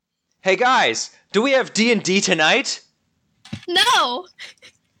Hey guys, do we have D&D tonight? No.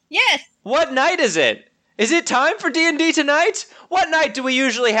 Yes. What night is it? Is it time for D&D tonight? What night do we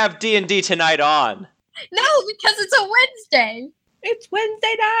usually have D&D tonight on? No, because it's a Wednesday. It's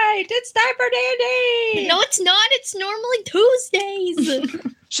Wednesday night. It's time for D&D. No, it's not. It's normally Tuesdays.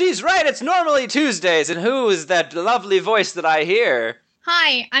 She's right, it's normally Tuesdays, and who is that lovely voice that I hear?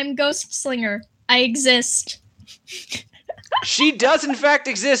 Hi, I'm Ghost Slinger. I exist. She does in fact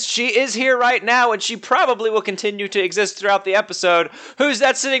exist. She is here right now, and she probably will continue to exist throughout the episode. Who's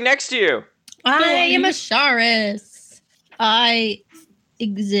that sitting next to you? I am Asharis. I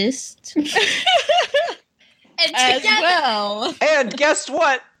exist. And As together, well. And guess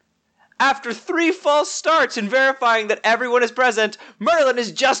what? After 3 false starts and verifying that everyone is present, Merlin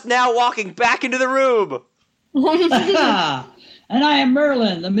is just now walking back into the room. And I am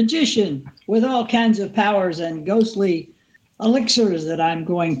Merlin, the magician, with all kinds of powers and ghostly elixirs that I've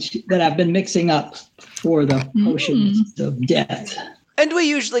been mixing up for the potions of death. And we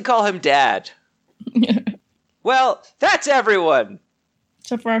usually call him Dad. Well, that's everyone.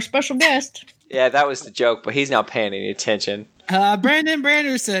 Except for our special guest. Yeah, that was the joke, but he's not paying any attention. Brandon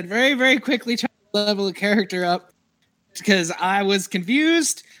Branderson, very, very quickly trying to level the character up because I was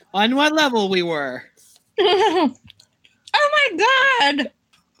confused on what level we were. Oh my god!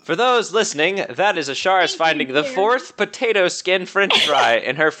 For those listening, that is Asharis finding the 4th potato skin french fry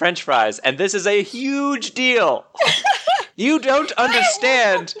in her french fries, and this is a huge deal. You don't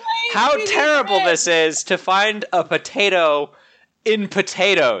understand how terrible this is to find a potato in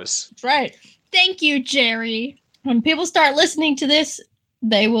potatoes. That's right. thank you, Jerry. When people start listening to this,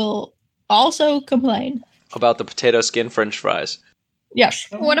 they will also complain. About the potato skin french fries. Yes.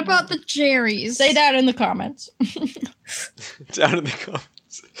 What about the Jerrys? Say that in the comments. Down in the comments.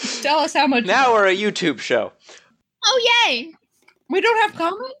 Tell us how much. Now we're a YouTube show. Oh, yay! We don't have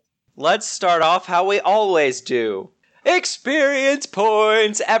comments? Let's start off how we always do. Experience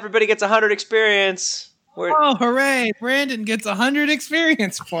points! Everybody gets 100 experience. Oh, hooray! Brandon gets 100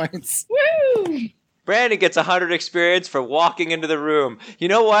 experience points. Woo! Brandon gets 100 experience for walking into the room. You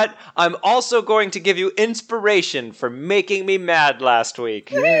know what? I'm also going to give you inspiration for making me mad last week.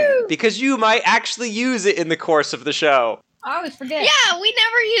 Woo! Because you might actually use it in the course of the show. I always forget. Yeah, we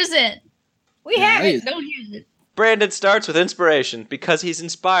never use it. We have Nice. it. Don't use it. Brandon starts with inspiration because he's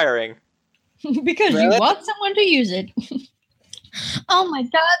inspiring. Because Really? you want someone to use it. Oh my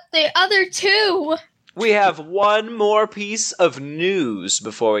god, the other two! We have one more piece of news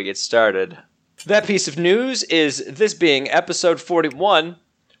before we get started. That piece of news is, this being episode 41,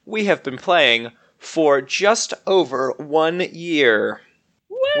 we have been playing for just over 1 year.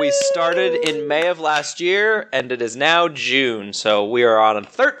 We started in May of last year, and it is now June, so we are on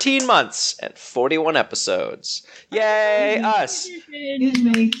 13 months and 41 episodes. Yay, us!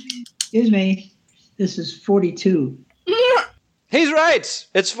 Excuse me. This is 42. He's right!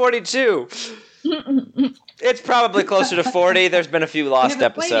 It's 42! It's probably closer to 40. There's been a few lost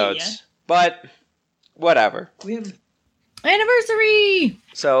haven't played it yet. episodes. But, whatever. We have Anniversary!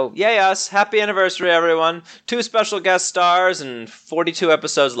 So, yay us. Happy anniversary, everyone. 2 special guest stars and 42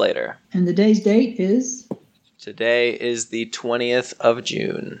 episodes later. and the day's date is Today is the 20th of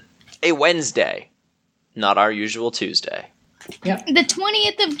June. A Wednesday. Not our usual Tuesday. The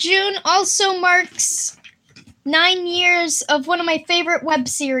 20th of June also marks 9 years of one of my favorite web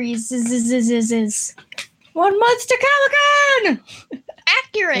series. 1 month to Comic-Con!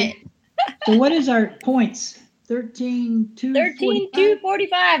 Accurate. so. What is our points? 13 to 13 to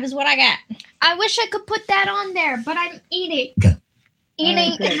 45 is what I got. I wish I could put that on there, but I'm eating.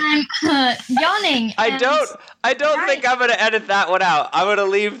 Eating Okay. and I'm yawning. I and- don't think I'm going to edit that one out. I'm going to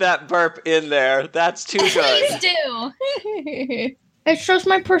leave that burp in there. That's too Please good. do. It shows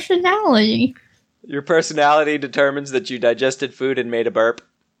my personality. Your personality determines that you digested food and made a burp.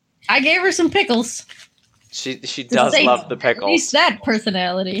 I gave her some pickles. She does Say love the At least pickles. that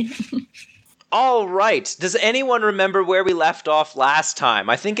personality. All right. Does anyone remember where we left off last time?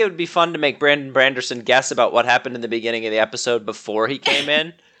 I think it would be fun to make Brandon Branderson guess about what happened in the beginning of the episode before he came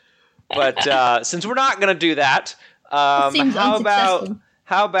in. But since we're not going to do that, Seems how unsuccessful.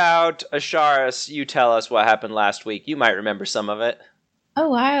 about Asharis, you tell us what happened last week. You might remember some of it.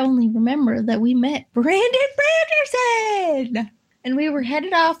 Oh, I only remember that we met Brandon Branderson! And we were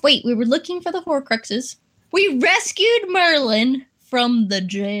headed off. Wait, we were looking for the Horcruxes. We rescued Merlin from the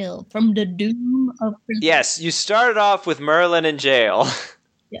jail, from the doom of prison. Yes, you started off with Merlin in jail.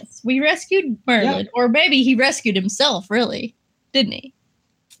 Yes, we rescued Merlin. Or maybe he rescued himself, really. Didn't he?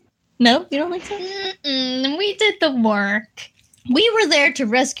 No? You don't think so? We did the work. We were there to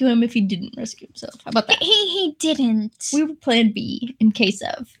rescue him if he didn't rescue himself. How about that? He didn't. We were plan B in case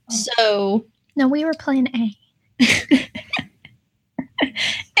of. So, No, we were playing A.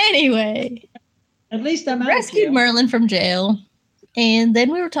 anyway, At least I'm out. rescued Merlin from jail. And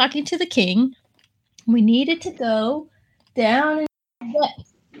then we were talking to the king. We needed to go down and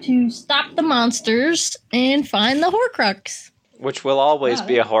to stop the monsters and find the Horcrux. Which will always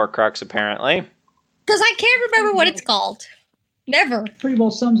be a Horcrux, apparently. Because I can't remember what it's called. Never. Pretty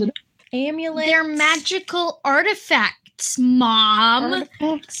well sums it up. Amulet. They're magical artifacts, Mom.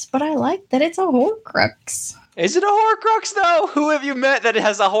 artifacts, but I like that it's a Horcrux. Is it a Horcrux, though? Who have you met that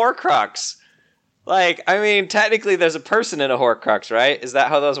has a Horcrux? Like, I mean, technically there's a person in a Horcrux, right? Is that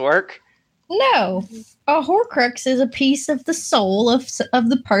how those work? No. A Horcrux is a piece of the soul of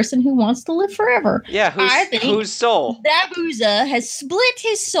the person who wants to live forever. Yeah, I think- whose soul? Zabuza has split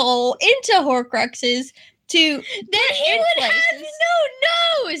his soul into Horcruxes to Then he would have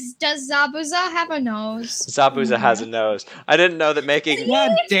no nose. Does Zabuza have a nose? Zabuza has a nose. I didn't know that making...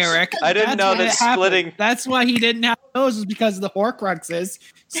 Yeah, Derek. I didn't know why that it happened. splitting- That's why he didn't have noses, because of the Horcruxes.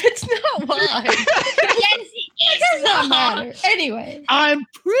 That's not why. Yes, he It does not matter. Anyway. I'm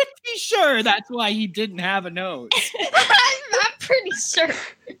pretty sure that's why he didn't have a nose. I'm pretty sure.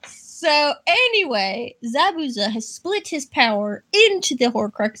 So anyway, Zabuza has split his power into the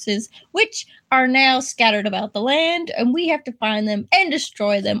Horcruxes, which are now scattered about the land, and we have to find them and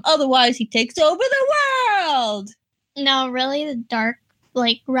destroy them. Otherwise, he takes over the world. No, really, the dark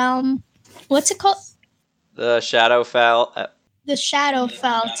realm. What's it called? The Shadowfell. The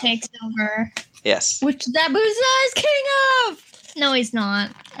Shadowfell takes over. Yes. Which Zabuza is king of. No, he's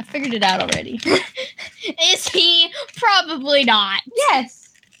not. I figured it out already. Is he? Probably not. Yes,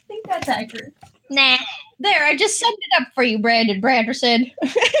 I think that's accurate. Nah. There, I just summed it up for you, Brandon Branderson.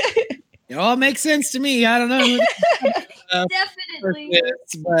 It all makes sense to me. I don't know who the Definitely.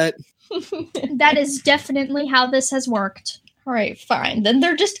 is, but That is definitely how this has worked. All right, fine. Then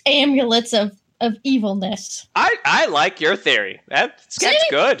they're just amulets of evilness. I like your theory. That's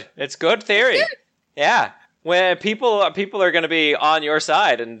good. It's good theory. Yeah. When people are going to be on your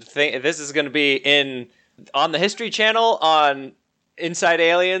side and this is going to be on the History Channel on Inside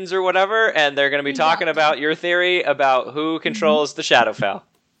Aliens or whatever, and they're going to be talking about your theory about who controls the Shadowfell.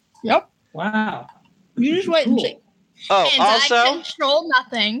 Yep. Wow. You just wait and see. Oh, And I also, control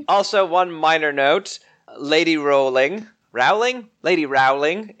nothing. one minor note: Lady Rowling,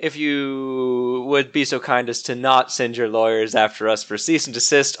 if you would be so kind as to not send your lawyers after us for cease and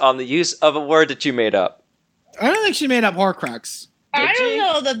desist on the use of a word that you made up. I don't think she made up Horcrux. I Did don't she?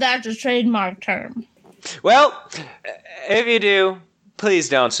 know that that's a trademark term. Well, if you do, please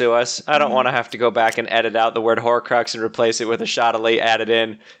don't sue us. I don't want to have to go back and edit out the word Horcrux and replace it with a shoddily added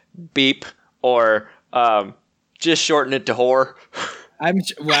in beep or just shorten it to whore.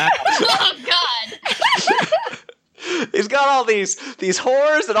 Wow. Oh, God. He's got all these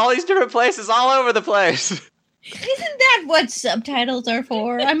whores in all these different places all over the place. Isn't that what subtitles are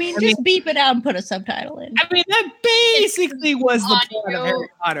for? I mean, just beep it out and put a subtitle in. I mean, that basically was the plot of audio. Harry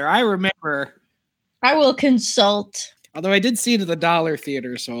Potter. I remember. I will consult. Although I did see it at the Dollar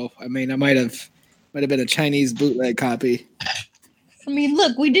Theater, so I mean, I might have been a Chinese bootleg copy. I mean,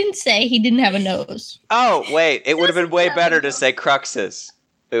 look, we didn't say he didn't have a nose. Oh, wait, it would have been way better to say cruxes.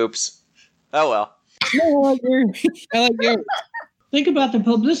 Oops. Oh well. No, I like yours. Think about the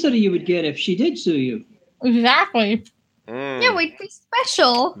publicity you would get if she did sue you. Exactly. Mm. Yeah, we'd be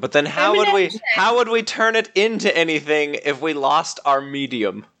special. But then how would we turn it into anything if we lost our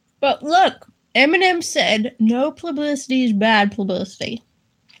medium? But look, Eminem said no publicity is bad publicity.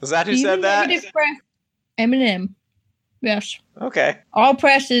 Is that who Even said that? negative press. Eminem. Yes. Okay. All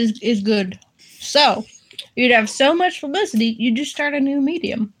press is good. So, you'd have so much publicity, you just start a new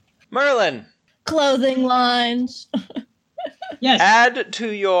medium. Merlin, Clothing lines. Yes. add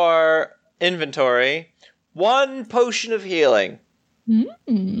to your inventory 1 potion of healing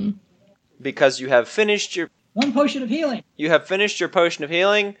Mm. because you have finished your One potion of healing. potion of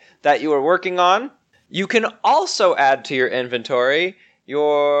healing that you were working on. You can also add to your inventory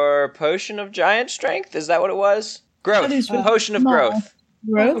your potion of giant strength. Is that what it was? Growth. That is Potion of small. growth.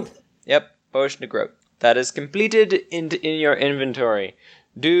 Growth. Yep, potion of growth. That is completed in your inventory.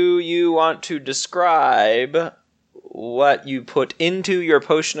 Do you want to describe what you put into your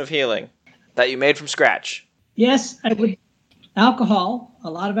potion of healing that you made from scratch? Yes, I would. Alcohol, a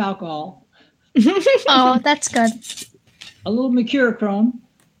lot of alcohol, Oh, that's good. a little mercurochrome,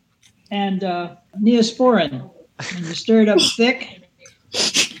 and neosporin. And you stir it up thick.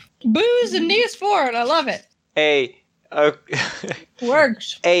 Booze and Neosporin. I love it. A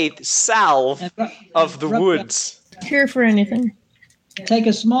Works. salve And of the rub- woods. Cure for anything. Take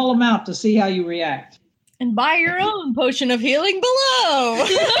a small amount to see how you react. And buy your own potion of healing below.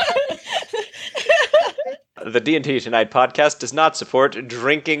 The D&T Tonight podcast does not support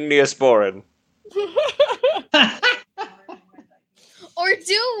drinking Neosporin. Or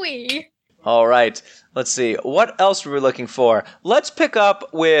do we? All right, let's see. What else were we looking for? Let's pick up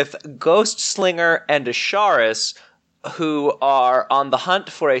with Ghost Slinger and Asharis, who are on the hunt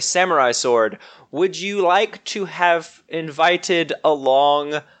for a samurai sword. Would you like to have invited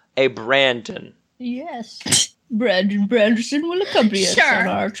along a Brandon? Yes. Brandon Branderson will accompany us Sure. on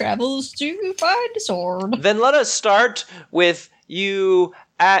our travels to find a sword. Then let us start with you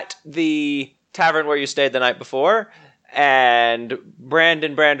at the tavern where you stayed the night before, and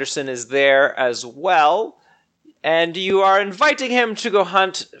Brandon Branderson is there as well, and you are inviting him to go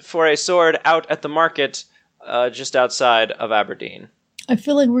hunt for a sword out at the market just outside of Aberdeen. I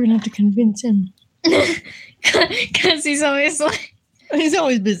feel like we're gonna have to convince him. Because he's always like, He's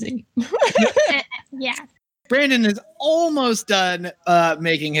always busy. yeah. Brandon is almost done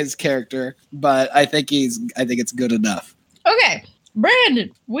making his character, but I think it's good enough. Okay,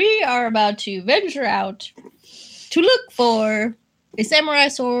 Brandon, we are about to venture out to look for a samurai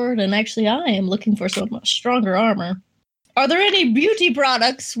sword, and actually I am looking for some stronger armor. Are there any beauty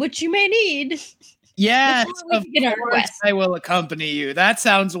products which you may need? Yes, Before we of begin our course quest. I will accompany you. That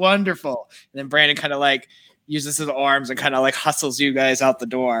sounds wonderful. And then Brandon kind of like uses his arms and kind of like hustles you guys out the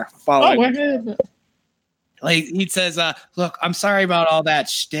door. Following. Like he says, look, I'm sorry about all that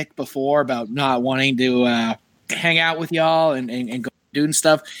shtick before about not wanting to hang out with y'all and go doing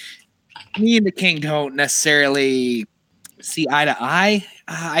stuff. Me and the king don't necessarily see eye to eye,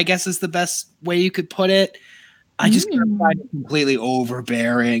 I guess is the best way you could put it. I just kind of find it completely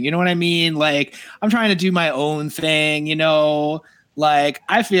overbearing. You know what I mean? Like, I'm trying to do my own thing, you know? Like,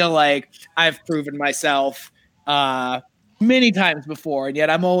 I feel like I've proven myself many times before, and yet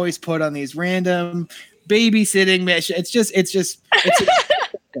I'm always put on these random babysitting missions.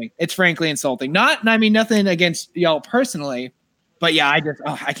 It's frankly insulting. Nothing against y'all personally, but yeah,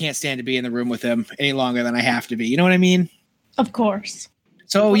 I can't stand to be in the room with him any longer than I have to be. You know what I mean? Of course.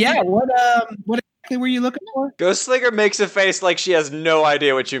 So yeah, what exactly were you looking for? Ghostslinger makes a face like she has no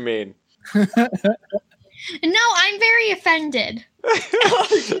idea what you mean. No, I'm very offended.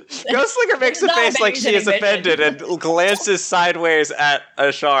 Ghostslinger makes a Not face like she is babysitting offended and glances sideways at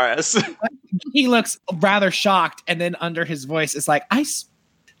Asharis. He looks rather shocked, and then under his voice is like, I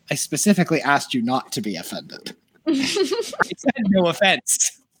specifically asked you not to be offended. It said no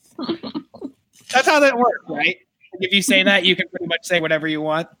offense. That's how that works, right? If you say that, you can pretty much say whatever you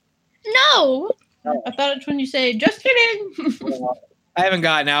want. No. I thought it's when you say, just kidding. I haven't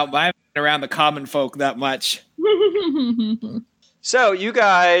gotten out, but I haven't been around the common folk that much. So you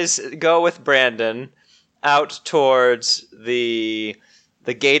guys go with Brandon out towards the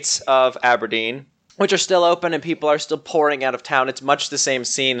gates of Aberdeen, which are still open and people are still pouring out of town. It's much the same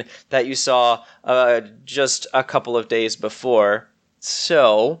scene that you saw just a couple of days before.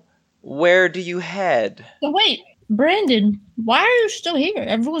 So, where do you head? So wait, Brandon, why are you still here?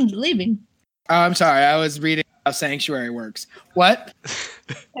 Everyone's leaving. Oh, I'm sorry. I was reading how Sanctuary works. What?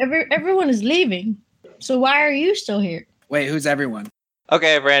 Everyone is leaving. So why are you still here? Wait, who's everyone?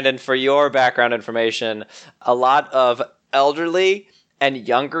 Okay, Brandon, for your background information, a lot of elderly and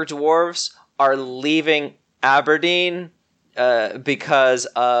younger dwarves are leaving Aberdeen because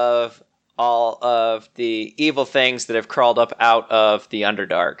of all of the evil things that have crawled up out of the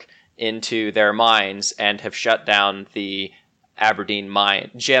Underdark into their mines and have shut down the Aberdeen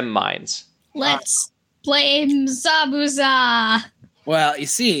gem mines. Let's blame Zabuza. Well, you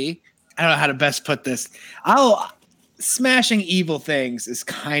see, I don't know how to best put this. Smashing evil things is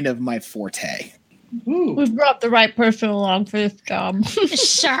kind of my forte. Ooh. We've brought the right person along for this job.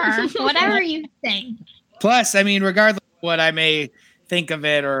 Sure, whatever you think. Plus, I mean, regardless of what I may think of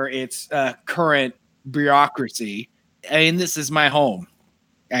it or its current bureaucracy, I mean, this is my home.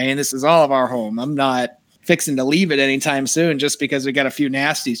 I mean, this is all of our home. I'm not fixing to leave it anytime soon just because we got a few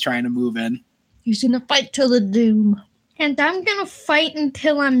nasties trying to move in. He's gonna fight till the doom. And I'm gonna fight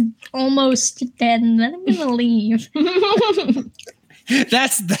until I'm almost dead, and then I'm gonna leave.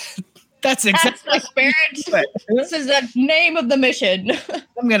 That's That's exactly. the spirit. This is the name of the mission.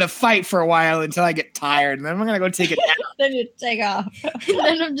 I'm gonna fight for a while until I get tired, and then I'm gonna go take a nap. Then you take off. And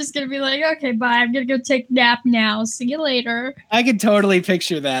then I'm just gonna be like, okay, bye. I'm gonna go take a nap now. See you later. I can totally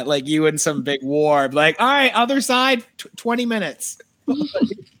picture that, like you in some big war, like, all right, other side, 20 minutes,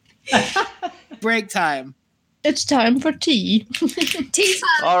 break time. It's time for tea. Tea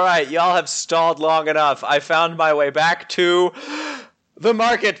time. All right, y'all have stalled long enough. I found my way back to the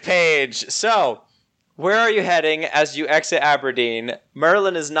market page. So, Where are you heading as you exit Aberdeen?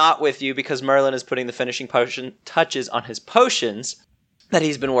 Merlin is not with you because Merlin is putting the finishing touches on his potions that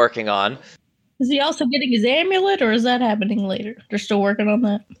he's been working on. Is he also getting his amulet, or is that happening later? They're still working on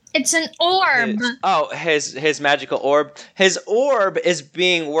that. It's an orb. His magical orb. His orb is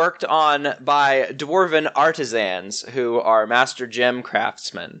being worked on by dwarven artisans who are master gem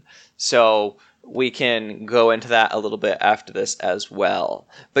craftsmen. So we can go into that a little bit after this as well.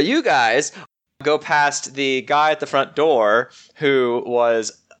 But you guys go past the guy at the front door who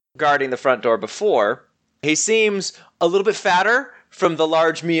was guarding the front door before. He seems a little bit fatter from the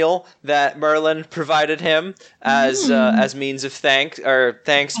large meal that Merlin provided him as means of thanks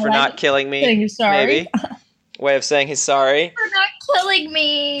for not killing me. Saying you're sorry. Maybe way of saying he's sorry. For not killing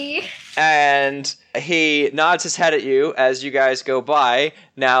me. And he nods his head at you as you guys go by.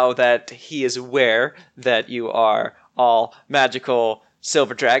 Now that he is aware that you are all magical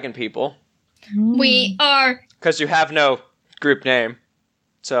silver dragon people, we are. because you have no group name,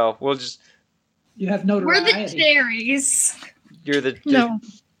 so we'll just. You have notoriety. We're the cherries. You're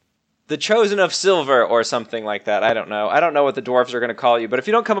the chosen of silver or something like that. I don't know. I don't know what the dwarves are going to call you, but if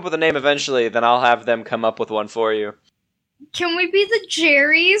you don't come up with a name eventually, then I'll have them come up with one for you. Can we be the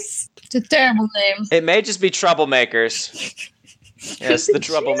cherries? It's a terrible name. It may just be troublemakers. Yes, the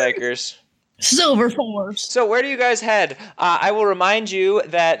troublemakers. Silver Force. So where do you guys head? I will remind you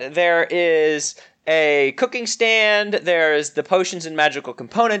that there is a cooking stand, there's the potions and magical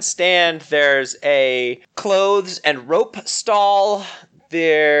components stand, there's a clothes and rope stall,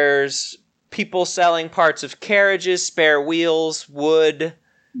 there's people selling parts of carriages, spare wheels, wood.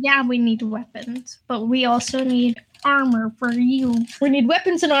 Yeah, we need weapons, but we also need armor for you. We need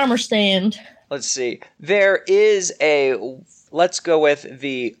weapons and armor stand. Let's see. There is let's go with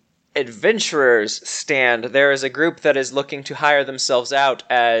the adventurers stand. There is a group that is looking to hire themselves out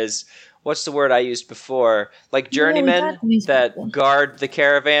as, what's the word I used before? Like journeymen that guard the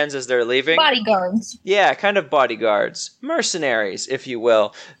caravans as they're leaving? Bodyguards. Yeah, kind of bodyguards. Mercenaries, if you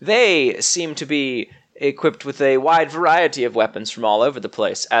will. They seem to be equipped with a wide variety of weapons from all over the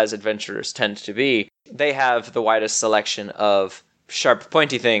place, as adventurers tend to be. They have the widest selection of sharp,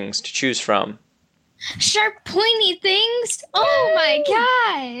 pointy things to choose from. Sharp, pointy things? Oh my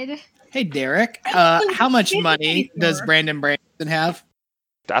god! Hey, Derek, how much money does Brandon Branson have?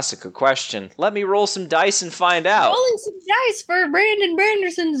 That's a good question. Let me roll some dice and find out. Rolling some dice for Brandon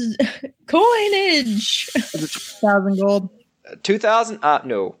Branderson's coinage. Is it 2,000 gold? 2,000?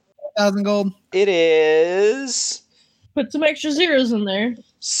 No. 2,000 gold? It is Put some extra zeros in there.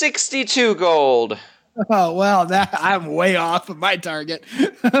 62 gold. Oh, well, I'm way off of my target.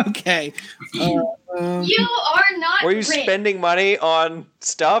 Okay. You are not Were you rich. spending money on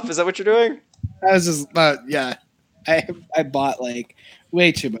stuff? Is that what you're doing? I was just, yeah. I bought, like,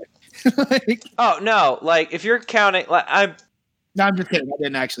 way too much. Oh, no. Like, if you're counting... No, I'm just kidding. I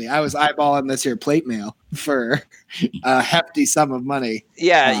didn't actually. I was eyeballing this here plate mail for a hefty sum of money.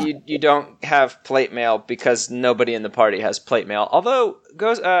 Yeah, you don't have plate mail because nobody in the party has plate mail. Although,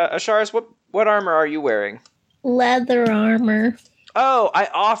 Asharis, what armor are you wearing? Leather armor. Oh, I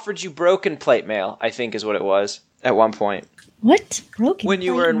offered you broken plate mail, I think is what it was, at one point. What? Broken? When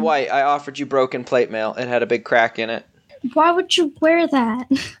you were in white, I offered you broken plate mail. It had a big crack in it. Why would you wear that?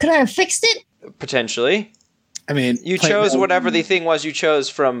 Could I have fixed it? Potentially. I mean, You chose whatever the thing was you chose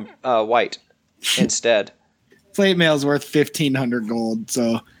from white instead. Plate mail's worth 1,500 gold,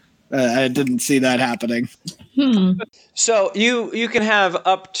 so I didn't see that happening. So you can have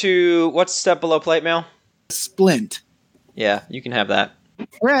up to, what's the step below plate mail? Splint. Yeah, you can have that.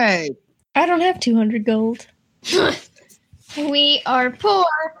 Hooray! I don't have 200 gold. We are poor.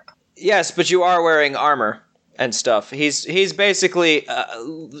 Yes, but you are wearing armor and stuff. He's basically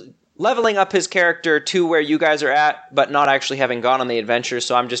leveling up his character to where you guys are at, but not actually having gone on the adventure,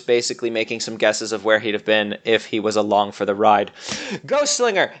 so I'm just basically making some guesses of where he'd have been if he was along for the ride.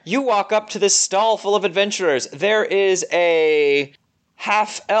 Ghostslinger, you walk up to this stall full of adventurers. There is a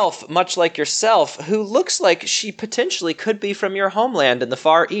half-elf, much like yourself, who looks like she potentially could be from your homeland in the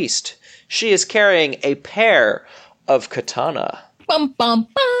Far East. She is carrying a pair of katana. Bum, bum,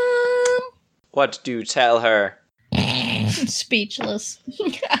 bum. What do you tell her? Speechless.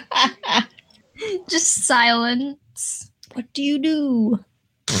 Just silence. What do you do?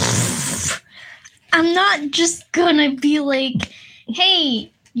 I'm not just gonna be like,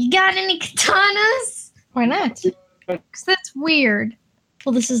 hey, you got any katanas? Why not? Because that's weird.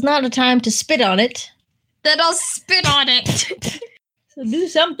 Well, this is not a time to spit on it. Then I'll spit on it. So do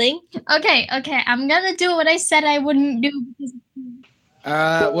something. Okay, I'm gonna do what I said I wouldn't do.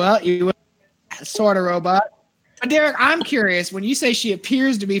 Well, you sword a robot. But Derek, I'm curious. When you say she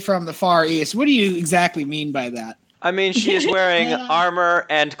appears to be from the Far East, what do you exactly mean by that? I mean, she is wearing armor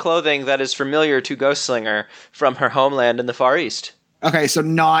and clothing that is familiar to Ghostslinger from her homeland in the Far East. Okay, so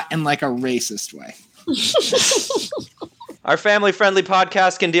not in like a racist way. Our family-friendly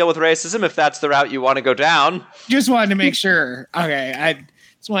podcast can deal with racism if that's the route you want to go down. Just wanted to make sure. Okay, I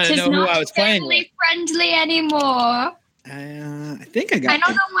just wanted to know who I was playing with. She's not family-friendly anymore. I think I got. I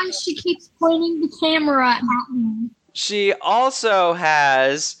don't know why she keeps pointing the camera at me. She also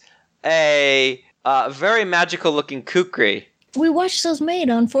has a very magical-looking kukri. We watched those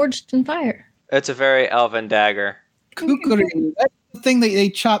made on Forged in Fire. It's a very elven dagger. Kukri. That's the thing that they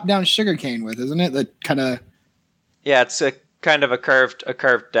chop down sugarcane with, isn't it? That kind of. Yeah, it's a kind of a curved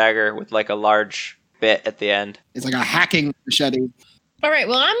dagger with like a large bit at the end. It's like a hacking machete. All right,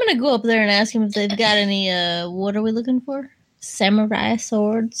 well, I'm going to go up there and ask him if they've got any, what are we looking for? Samurai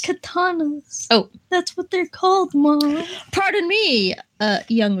swords? Katanas. Oh. That's what they're called, Mom. Pardon me,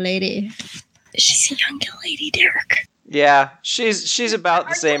 young lady. She's a young lady, Derek. Yeah, she's about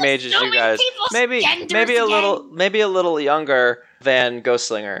the same age as you guys. Maybe a little younger than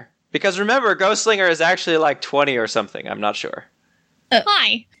Ghostslinger. Because remember, Ghostslinger is actually like 20 or something. I'm not sure.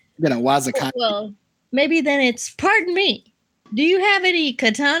 Hi. I'm gonna Wazakani. Well, maybe then it's, pardon me. Do you have any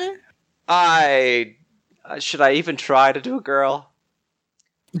katana? Should I even try to do a girl?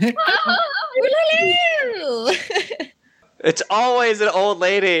 It's always an old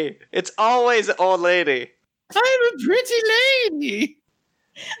lady. It's always an old lady. I'm a pretty lady.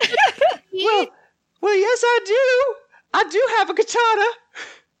 Well, yes, I do. I do have a katana.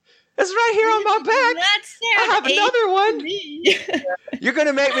 It's right here on my back. I have another one. You're going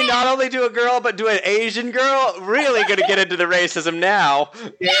to make me not only do a girl, but do an Asian girl? Really going to get into the racism now.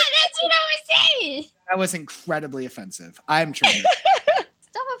 Yeah, that's what I was saying. That was incredibly offensive. I'm trying.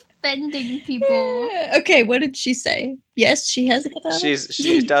 Stop offending people. Okay, what did she say? Yes, she has a katana?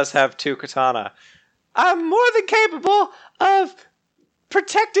 She does have 2 katana. I'm more than capable of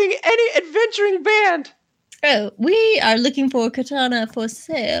protecting any adventuring band. Oh, we are looking for a katana for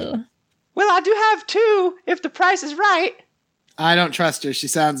sale. Well, I do have 2 if the price is right. I don't trust her. She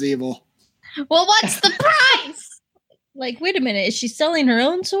sounds evil. Well, what's the price? Like, wait a minute. Is she selling her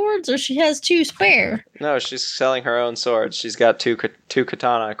own swords or she has 2 spare? No, she's selling her own swords. She's got two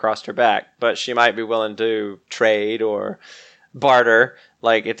katana across her back, but she might be willing to trade or barter.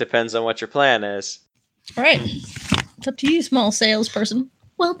 Like, it depends on what your plan is. All right. It's up to you, small salesperson.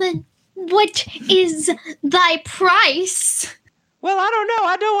 Well, then, what is thy price? Well, I don't know.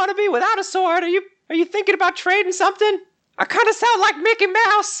 I don't want to be without a sword. Are you thinking about trading something? I kind of sound like Mickey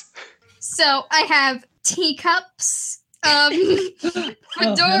Mouse. So, I have teacups,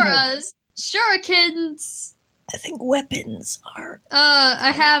 fedoras, shurikens. I think weapons are...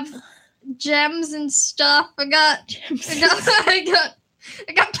 I have gems and stuff. I got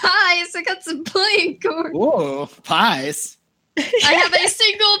pies. I got some playing cards. Whoa, pies. I have a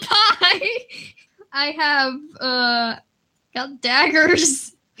single pie. I have got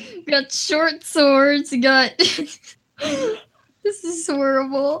daggers. Got short swords. Got this is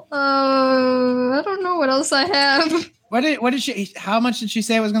horrible. I don't know what else I have. What did she? How much did she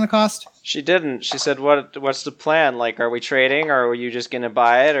say it was going to cost? She didn't. She said, "What's the plan? Like, are we trading, or are you just going to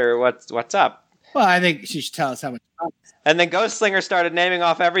buy it, or what's up?" Well, I think she should tell us how much. And then Ghostslinger started naming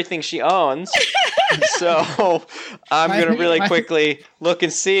off everything she owns. So I'm going to really quickly look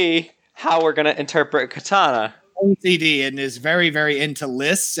and see how we're going to interpret katana. OCD and is very, very into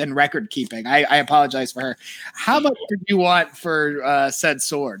lists and record keeping. I apologize for her. How much did you want for said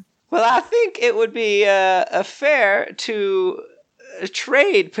sword? Well, I think it would be fair to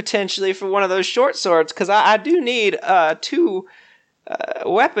trade potentially for one of those short swords, because I do need 2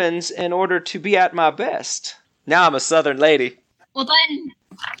 weapons in order to be at my best. Now I'm a southern lady. Well then,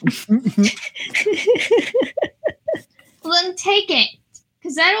 take it,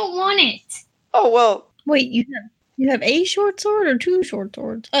 because I don't want it. Oh well. Wait, you have a short sword or 2 short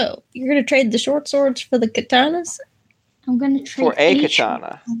swords? Oh, you're gonna trade the short swords for the katanas? I'm gonna trade for a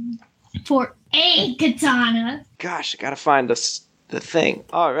katana. For a katana. Gosh, I gotta find the thing.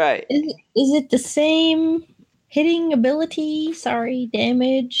 All right. Is it the same hitting ability? Sorry,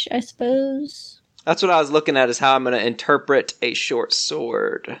 damage, I suppose. That's what I was looking at, is how I'm going to interpret a short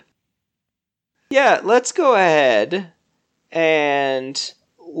sword. Yeah, let's go ahead and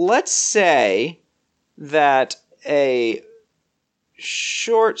let's say that a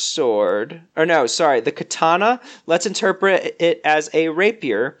short sword, the katana, let's interpret it as a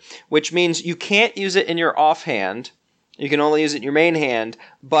rapier, which means you can't use it in your offhand. You can only use it in your main hand,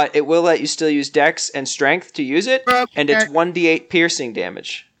 but it will let you still use dex and strength to use it, and it's 1d8 piercing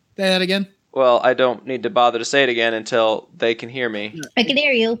damage. Say that again. Well, I don't need to bother to say it again until they can hear me. I can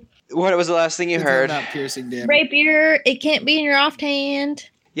hear you. What was the last thing you heard? Not piercing damage. Rapier, it can't be in your offhand.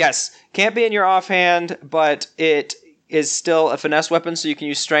 Yes, can't be in your offhand, but it is still a finesse weapon, so you can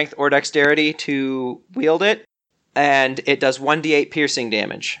use strength or dexterity to wield it, and it does 1d8 piercing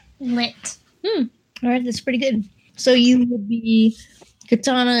damage. Lit. All right, that's pretty good. So you would be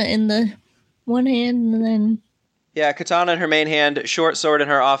katana in the one hand, and then Yeah, katana in her main hand, short sword in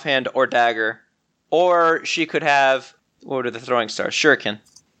her offhand, or dagger. Or she could have, what are the throwing stars? Shuriken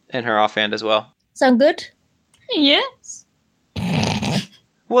in her offhand as well. sound good. Yes.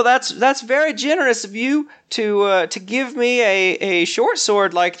 Well, that's very generous of you to give me a short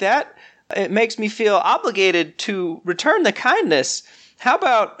sword like that. It makes me feel obligated to return the kindness. How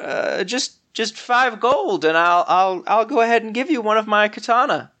about just 5 gold, and I'll go ahead and give you one of my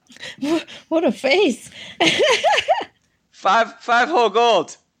katana. What a face! 5 whole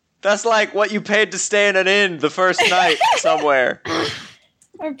gold. That's like what you paid to stay in an inn the first night somewhere.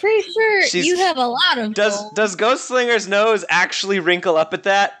 I'm pretty sure She's- you have a lot of gold. Does Ghostslinger's nose actually wrinkle up at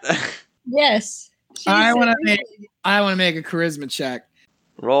that? Yes. I want to make a charisma check.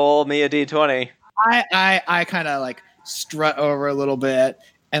 Roll me a d20. I kind of like strut over a little bit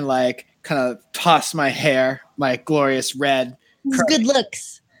and like kind of toss my hair, my glorious red, It's good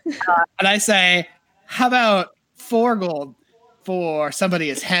looks. and I say, "How about 4 gold for somebody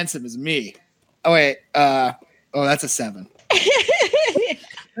as handsome as me?" Oh wait, that's a 7.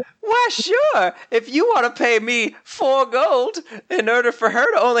 Why, sure. If you want to pay me 4 gold in order for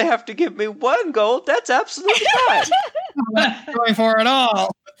her to only have to give me 1 gold, that's absolutely fine. I'm going for it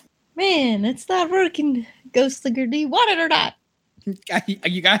all. Man, it's not working, Ghostlinger. Do you want it or not?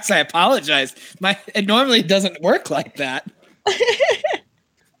 You guys, I apologize. It normally doesn't work like that.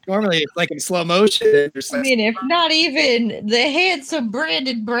 Normally, it's like in slow motion. I mean, if not even the handsome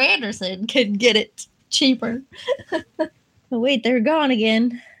Brandon Branderson can get it cheaper. Oh, wait, they're gone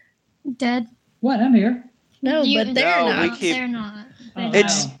again. Dead. What? I'm here. No, but they're No, not. we keep- They're not. Oh,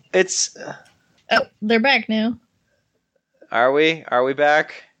 It's Oh, they're back now. Are we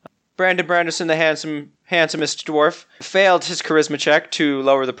back? Brandon Branderson, the handsomest dwarf, failed his charisma check to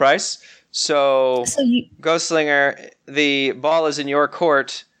lower the price. So, So you, Ghostslinger, the ball is in your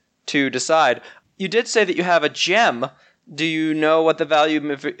court to decide. You did say that you have a gem. Do you know what the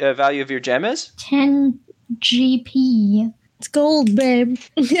value of your gem is? 10 GP. it's gold, babe.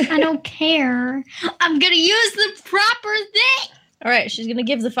 I don't care. I'm gonna use the proper thing. All right, she's gonna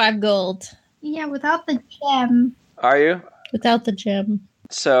give the 5 gold Yeah, without the gem. Are you? without the gem.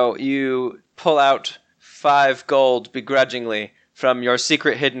 So you pull out 5 gold begrudgingly from your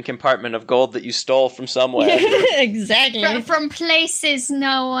secret hidden compartment of gold that you stole from somewhere. Exactly. From places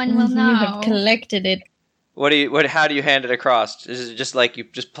no one will You know. have collected it. How do you hand it across? Is it just like you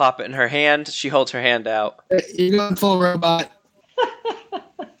just plop it in her hand? She holds her hand out. You're going full robot.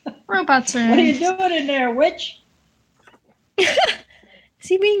 Robots are. What are you doing in there, witch? Is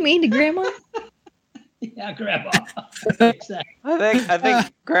he being mean to Grandma? Yeah, Grandma. Exactly. I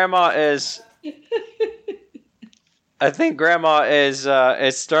think Grandma is. I think Grandma is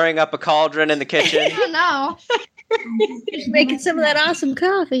stirring up a cauldron in the kitchen. I don't know. She's making some of that awesome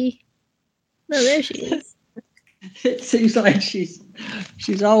coffee. No, there she is. It seems like she's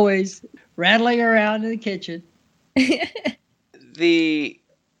always rattling around in the kitchen. The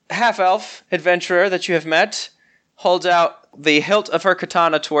half-elf adventurer that you have met holds out the hilt of her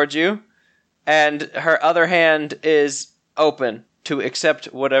katana towards you, and her other hand is open to accept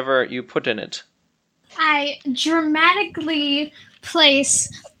whatever you put in it. I dramatically place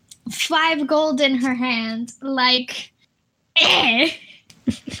 5 gold in her hand, like, eh.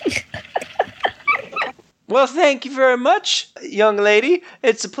 Well, thank you very much, young lady.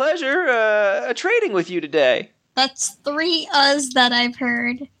 It's a pleasure trading with you today. That's 3 uhs that I've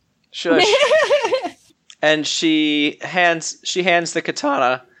heard. Shush. And she hands the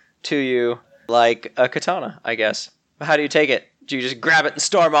katana to you like a katana, I guess. How do you take it? Do you just grab it and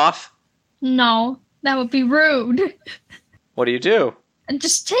storm off? No, that would be rude. What do you do? And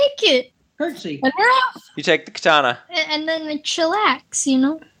just take it. Curtsy. And we're off. You take the katana. And then we chillax, you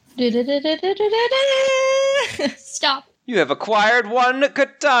know? Stop. You have acquired 1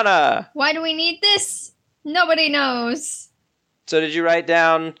 katana. Why do we need this? Nobody knows. So did you write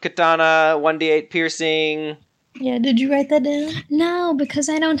down katana, 1d8 piercing? Yeah, did you write that down? No, because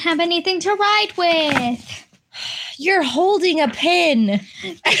I don't have anything to write with. You're holding a pen.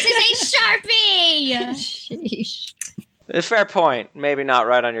 This is a Sharpie! Sheesh. A fair point. Maybe not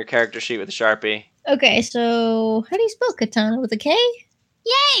write on your character sheet with a Sharpie. Okay, so how do you spell katana? With a K?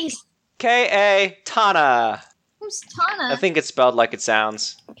 Yay! K-A, Tana. Who's Tana? I think it's spelled like it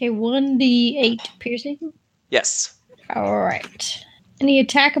sounds. Okay, 1d8 piercing. Yes. All right. Any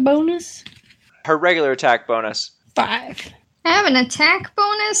attack bonus? Her regular attack bonus. 5. I have an attack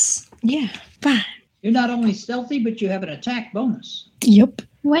bonus. Yeah, 5. You're not only stealthy, but you have an attack bonus. Yep.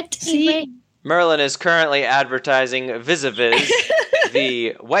 What? See? Merlin is currently advertising Visiviz,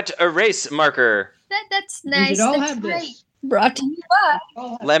 the wet erase marker. That's We nice. should all That's have great. this. Brought to you by. All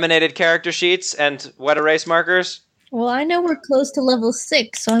have- Laminated character sheets and wet erase markers. Well, I know we're close to level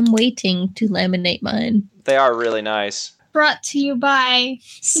 6, so I'm waiting to laminate mine. They are really nice. Brought to you by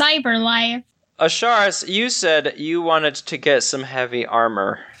CyberLife. Asharis, you said you wanted to get some heavy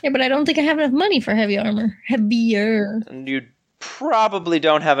armor. Yeah, but I don't think I have enough money for heavy armor. Heavier. And you probably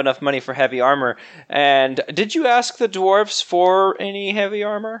don't have enough money for heavy armor. And did you ask the dwarves for any heavy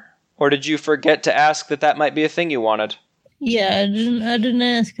armor? Or did you forget to ask that might be a thing you wanted? Yeah, I didn't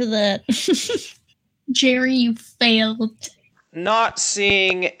ask for that. Jerry, you failed. Not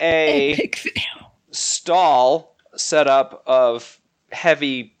seeing a Epic fail. stall set up of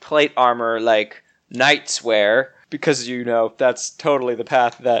heavy plate armor like knights wear, because you know that's totally the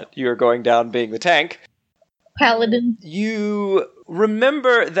path that you're going down being the tank. Paladin. You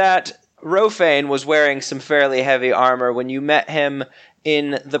remember that Rofane was wearing some fairly heavy armor when you met him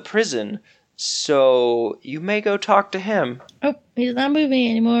in the prison, so you may go talk to him. Oh, he's not moving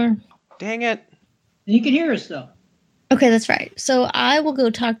anymore. Dang it. And you can hear us, though. Okay, that's right. So I will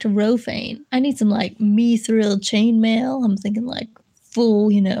go talk to Rofane. I need some like mithril chainmail. I'm thinking like full,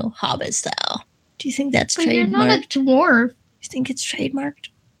 Hobbit style. Do you think that's But you're not a trademarked? dwarf. You think it's trademarked?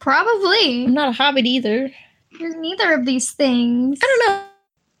 Probably. I'm not a Hobbit either. You're neither of these things. I don't know.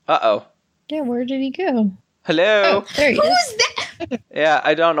 Uh-oh. Yeah, where did he go? Hello? Oh, there he is. Who's that? Yeah,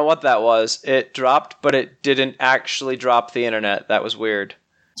 I don't know what that was. It dropped, but it didn't actually drop the internet. That was weird.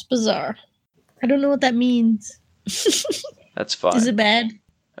 It's bizarre. I don't know what that means. That's fine. Is it bad?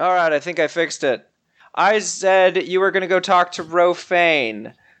 Alright, I think I fixed it. I said you were going to go talk to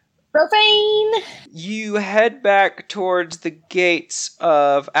Rofane. Rofane! You head back towards the gates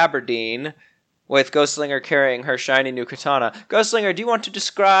of Aberdeen, with Ghostlinger carrying her shiny new katana. Ghostlinger, do you want to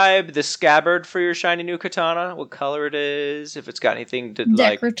describe the scabbard for your shiny new katana? What color it is? If it's got anything to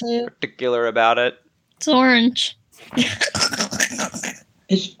Decorative. particular about it? It's orange.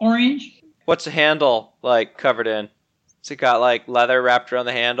 It's orange. What's the handle covered in? Has it got leather wrapped around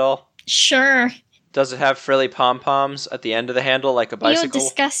the handle? Sure. Does it have frilly pom-poms at the end of the handle like a Ew, bicycle?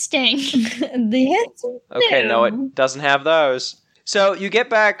 disgusting. The answer Okay, no, it doesn't have those. So you get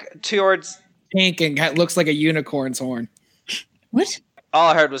back towards... Pink and looks like a unicorn's horn. What? All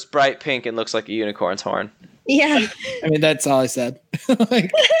I heard was bright pink and looks like a unicorn's horn. Yeah. I mean, that's all I said.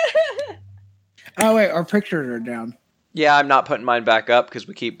 Oh, wait, our pictures are down. Yeah, I'm not putting mine back up because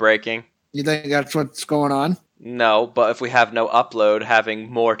we keep breaking. You think that's what's going on? No, but if we have no upload, having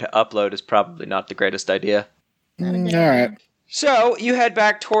more to upload is probably not the greatest idea. Not a good All right. So you head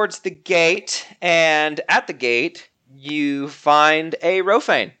back towards the gate, and at the gate, you find a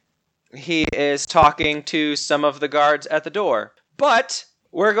Rofane. He is talking to some of the guards at the door. But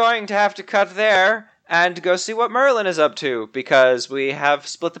we're going to have to cut there and go see what Merlin is up to, because we have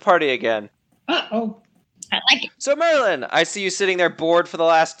split the party again. Uh-oh. I like it. So Merlin, I see you sitting there bored for the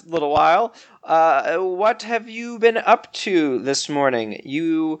last little while. What have you been up to this morning?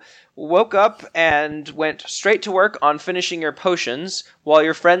 You woke up and went straight to work on finishing your potions while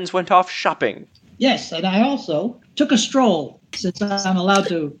your friends went off shopping. Yes, and I also took a stroll, since I'm allowed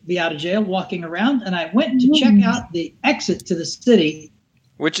to be out of jail, walking around, and I went to check out the exit to the city.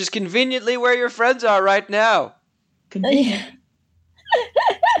 Which is conveniently where your friends are right now. Convenient.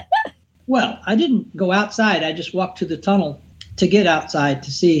 Well, I didn't go outside. I just walked to the tunnel to get outside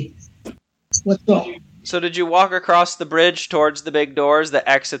to see what's going on. So did you walk across the bridge towards the big doors that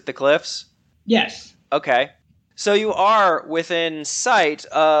exit the cliffs? Yes. Okay. So you are within sight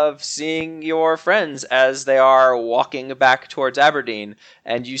of seeing your friends as they are walking back towards Aberdeen,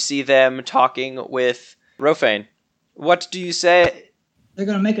 and you see them talking with Rofane. What do you say? They're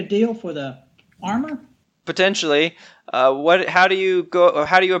going to make a deal for the armor? Potentially. How do you go?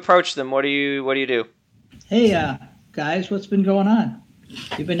 How do you approach them? What do you do? Hey, guys, what's been going on?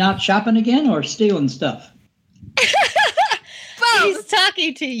 You been out shopping again or stealing stuff? He's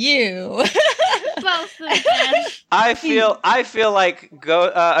talking to you. Both of them. I feel like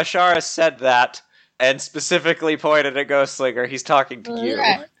Ashara said that and specifically pointed at Ghostlinger. He's talking to you.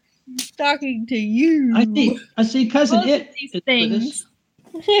 Right. He's talking to you. I see Cousin Both It of these is things.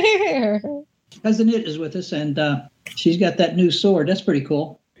 with us. Cousin It is with us, and she's got that new sword. That's pretty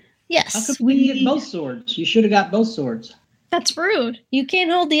cool. How Yes, come we didn't get both swords? You should have got both swords. That's rude. You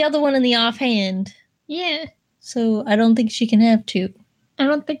can't hold the other one in the offhand, Yeah. so I don't think she can have two. I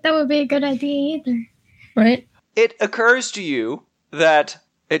don't think that would be a good idea either. Right? It occurs to you that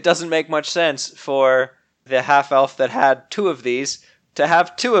it doesn't make much sense for the half-elf that had 2 of these to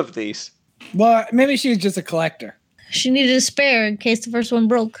have 2 of these. Well, maybe she's just a collector. She needed a spare in case the first one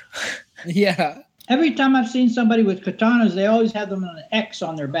broke. Yeah. Every time I've seen somebody with katanas, they always have them on an X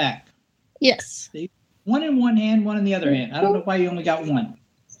on their back. Yes. One in one hand, one in the other hand. I don't know why you only got one.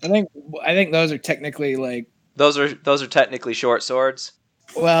 I think those are technically like. Those are technically short swords.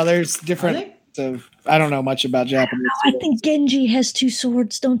 Well, there's Are different. they? So I don't know much about Japanese. I think Genji has 2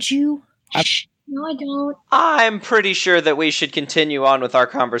 swords, don't you? No, I don't. I'm pretty sure that we should continue on with our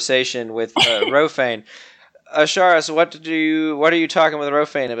conversation with Rofane. Asharis, what are you talking with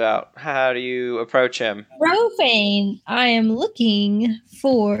Rofane about? How do you approach him? Rofane, I am looking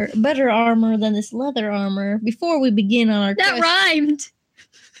for better armor than this leather armor before we begin on our That quest. rhymed.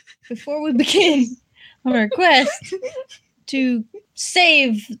 Before we begin on our quest to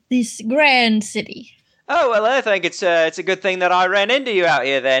save this grand city. Oh, well, I think it's a good thing that I ran into you out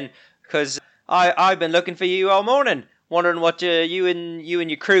here then, because I've been looking for you all morning, wondering what you and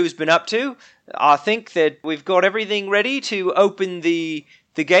your crew's been up to. I think that we've got everything ready to open the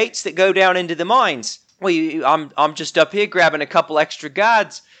gates that go down into the mines. I'm just up here grabbing a couple extra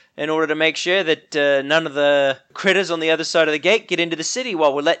guards in order to make sure that none of the critters on the other side of the gate get into the city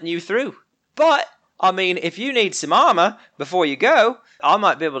while we're letting you through. But, I mean, if you need some armor before you go, I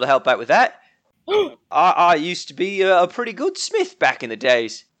might be able to help out with that. I used to be a pretty good smith back in the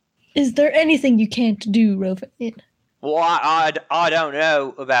days. Is there anything you can't do, Rofane? Well, I don't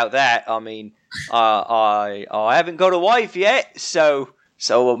know about that. I mean, I haven't got a wife yet, so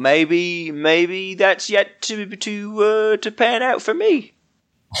maybe that's yet to pan out for me.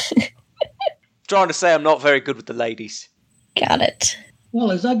 Trying to say I'm not very good with the ladies. Got it.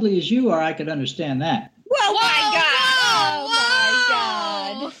 Well, as ugly as you are, I could understand that. Oh my Whoa, god! whoa!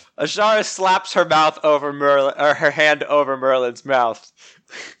 Oh my god! Ashara slaps her mouth over Merlin, or her hand over Merlin's mouth.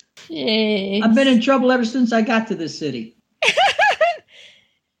 Yay. I've been in trouble ever since I got to this city.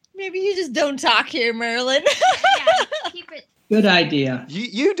 Maybe you just don't talk here, Merlin. Yeah, keep it. Good idea.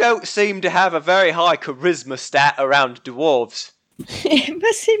 You don't seem to have a very high charisma stat around dwarves. He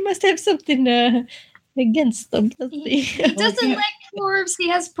must have something against them, doesn't he? He doesn't like dwarves. He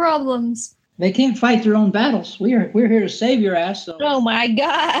has problems. They can't fight their own battles. We're here to save your ass. So. Oh my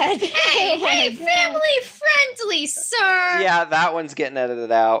god! Hey, Oh my hey, God. family friendly, sir. Yeah, that one's getting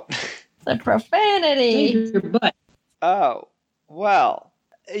edited out. The profanity. Save your butt. Oh, well,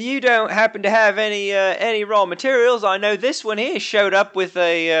 you don't happen to have any raw materials. I know this one here showed up with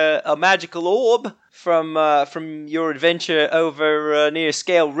a magical orb from your adventure over near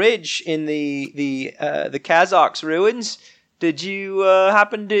Scale Ridge in the Kazakh's ruins. Did you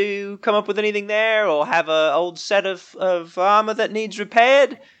happen to come up with anything there, or have an old set of armor that needs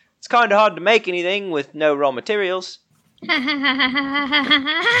repaired? It's kind of hard to make anything with no raw materials. How'd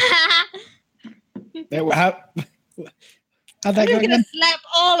that I'm go gonna again? slap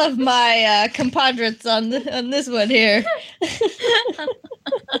all of my compadres on this one here.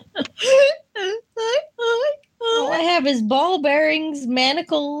 All I have is ball bearings,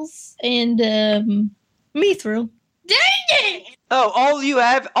 manacles, and mithril. Dang it! Oh, all you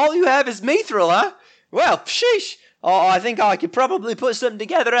have is mithril, huh? Well, sheesh. Oh, I think I could probably put something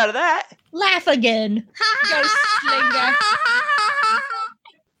together out of that. Laugh again. Ghost slinger.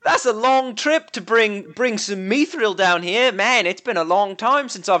 That's a long trip to bring some mithril down here. Man, it's been a long time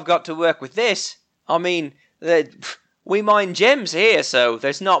since I've got to work with this. I mean, we mine gems here, so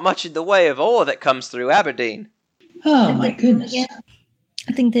there's not much in the way of ore that comes through Aberdeen. Oh my goodness.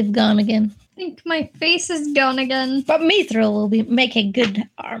 I think they've gone again. I think my face is gone again. But mithril will make a good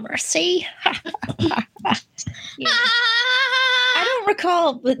armor. See? Yeah. I don't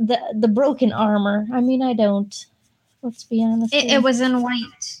recall the broken armor. I mean, I don't. Let's be honest. It was in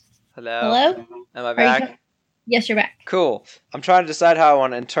white. Hello? Hello? Am I Are you back? Yes, you're back. Cool. I'm trying to decide how I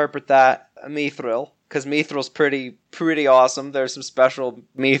want to interpret that mithril, because mithril's pretty awesome. There's some special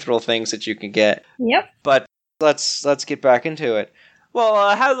mithril things that you can get. Yep. But let's get back into it.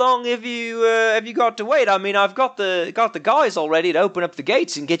 Well, how long have you got to wait? I mean, I've got the guys all ready to open up the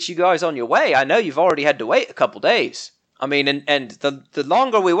gates and get you guys on your way. I know you've already had to wait a couple days. I mean, and the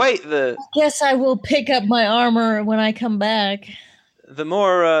longer we wait, Guess I will pick up my armor when I come back. the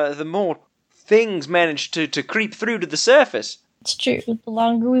more things manage to creep through to the surface. It's true. The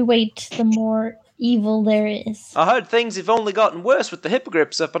longer we wait, the more evil there is. I heard things have only gotten worse with the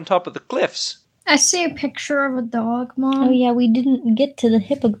hippogriffs up on top of the cliffs. I see a picture of a dog, Mom. Oh yeah, we didn't get to the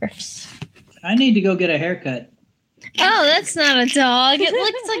hippogriffs. I need to go get a haircut. Oh, that's not a dog. It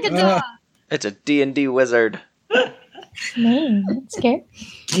looks like a dog. It's a D&D wizard. Man, that's scary.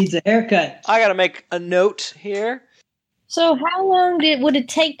 Needs a haircut. I gotta make a note here. So how long would it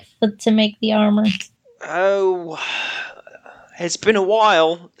take to make the armor? Oh, it's been a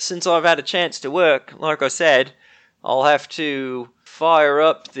while since I've had a chance to work. Like I said, I'll have to fire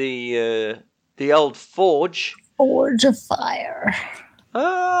up the old forge. Forge of fire.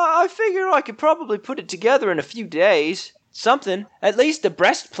 I figure I could probably put it together in a few days. Something. At least a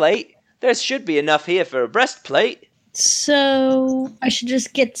breastplate. There should be enough here for a breastplate. So I should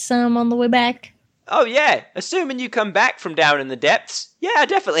just get some on the way back? Oh yeah, assuming you come back from down in the depths. Yeah, I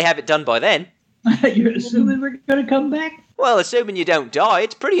definitely have it done by then. You're assuming we're going to come back? Well, assuming you don't die,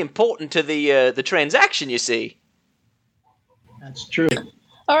 it's pretty important to the transaction, you see. That's true.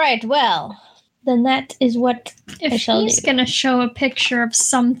 All right, well, then that is what I If shall he's do. gonna show a picture of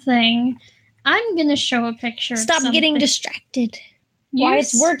something, I'm gonna show a picture Stop of something. getting distracted. You While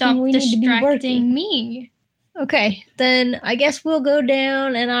it's working, stop we need to be distracting working. me. Okay, then I guess we'll go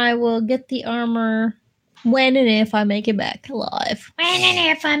down and I will get the armor when and if I make it back alive. When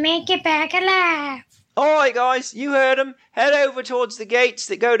and if I make it back alive. Alright guys, you heard him. Head over towards the gates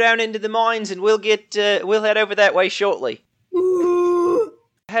that go down into the mines and we'll head over that way shortly.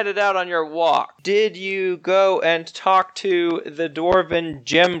 Headed out on your walk. Did you go and talk to the dwarven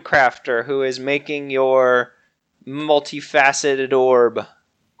gem crafter who is making your multifaceted orb?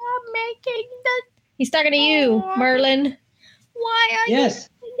 I'm making the. He's talking to you, Merlin. Why are Yes.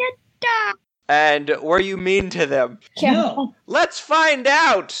 you making the dog? And were you mean to them? No. Let's find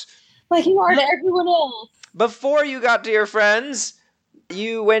out! Like you are to everyone else. Before you got to your friends,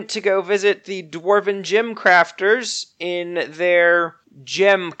 you went to go visit the dwarven gem crafters in their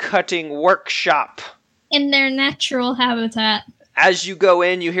gem cutting workshop. In their natural habitat. As you go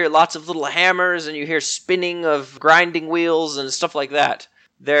in, you hear lots of little hammers and you hear spinning of grinding wheels and stuff like that.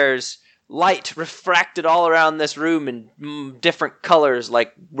 There's light refracted all around this room in different colors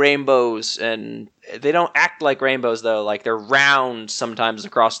like rainbows, and they don't act like rainbows though, like they're round sometimes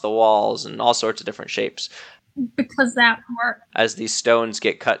across the walls and all sorts of different shapes Because that worked. as these stones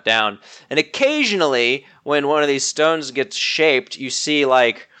get cut down. And occasionally, when one of these stones gets shaped, you see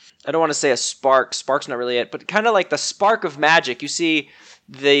like, I don't want to say a spark's not really it, but kind of like the spark of magic. You see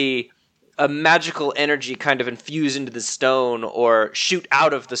a magical energy kind of infuse into the stone or shoot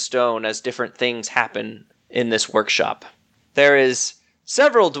out of the stone as different things happen in this workshop. There is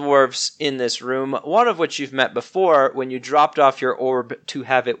several dwarves in this room, one of which you've met before when you dropped off your orb to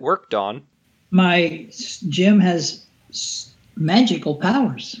have it worked on. My gem has magical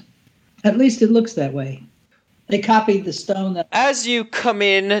powers. At least it looks that way. They copied the stone that. As you come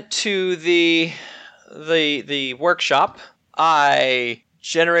in to the workshop, I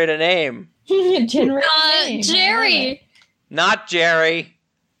generate a name. Generate name. Jerry. Not Jerry.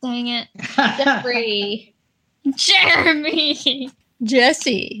 Dang it. Jeffrey. Jeremy.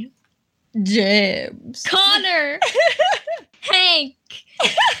 Jesse. James. Connor. Hank.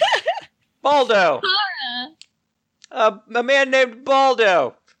 Baldo. Tara. A man named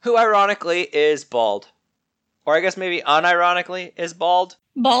Baldo, who ironically is bald. Or I guess maybe unironically is bald.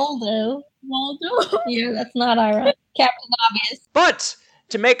 Baldo. Waldo. Yeah, that's not ironic. Captain Obvious. But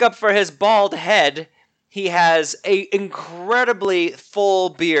to make up for his bald head, he has a incredibly full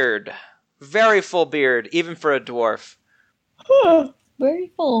beard. Very full beard, even for a dwarf.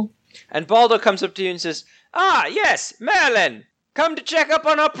 Very full. And Baldo comes up to you and says, "Ah, yes, Merlin! Come to check up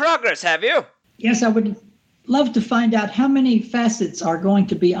on our progress, have you?" Yes, I would love to find out how many facets are going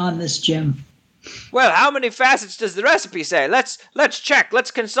to be on this gem. Well, how many facets does the recipe say? Let's check.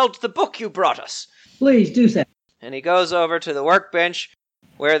 Let's consult the book you brought us. Please do that. And he goes over to the workbench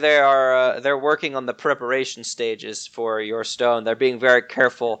where they're working on the preparation stages for your stone. They're being very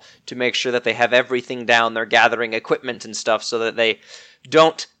careful to make sure that they have everything down. They're gathering equipment and stuff so that they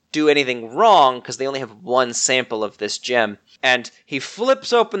don't do anything wrong because they only have one sample of this gem. And he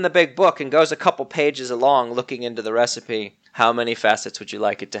flips open the big book and goes a couple pages along looking into the recipe. How many facets would you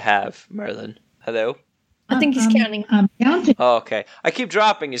like it to have, Merlin? Hello? I think he's counting. I'm counting. Oh, okay. I keep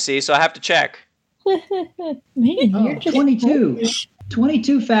dropping, you see, so I have to check. Man, Oh, you're just 22.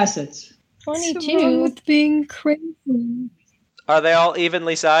 22 facets. What's 22. wrong with being crazy? Are they all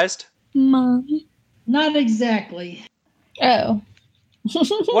evenly sized? Mom. Not exactly. Oh.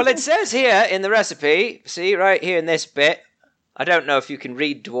 Well, it says here in the recipe, see, right here in this bit, I don't know if you can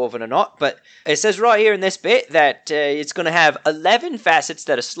read Dwarven or not, but it says right here in this bit that it's going to have 11 facets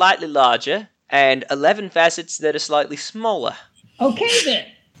that are slightly larger and 11 facets that are slightly smaller. Okay then.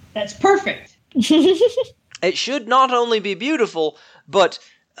 That's perfect. It should not only be beautiful, but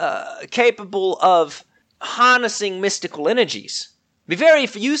capable of harnessing mystical energies. Be very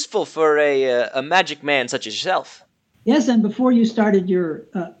useful for a magic man such as yourself. Yes, and before you started your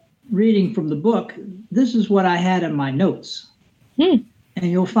reading from the book, this is what I had in my notes. And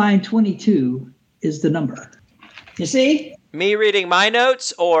you'll find 22 is the number. You see? Me reading my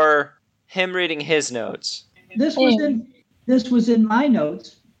notes or him reading his notes? This was in my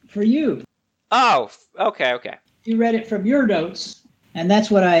notes for you. Oh, okay. You read it from your notes, and that's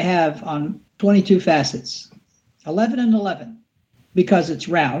what I have on 22 facets. 11 and 11, because it's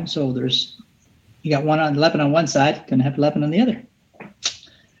round, so you got 11 on one side, gonna have 11 on the other.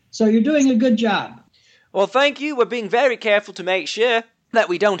 So you're doing a good job. Well, thank you. We're being very careful to make sure that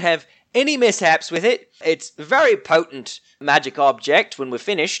we don't have any mishaps with it. It's a very potent magic object when we're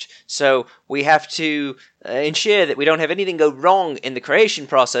finished, so we have to ensure that we don't have anything go wrong in the creation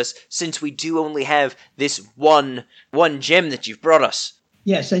process, since we do only have this one gem that you've brought us.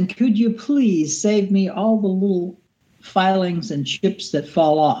 Yes, and could you please save me all the little filings and chips that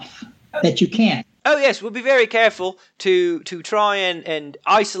fall off that you can't? Oh yes, we'll be very careful to try and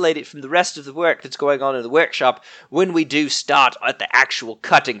isolate it from the rest of the work that's going on in the workshop when we do start at the actual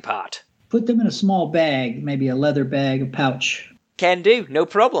cutting part. Put them in a small bag, maybe a leather bag, a pouch. Can do, no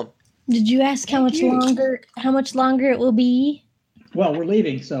problem. Did you ask how much longer it will be? Well, we're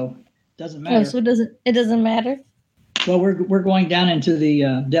leaving, so it doesn't matter. Oh, so it doesn't matter? Well, we're going down into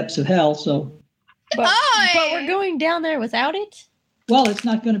the depths of hell, so. But we're going down there without it? Well, it's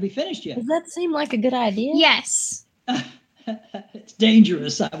not going to be finished yet. Does that seem like a good idea? Yes. It's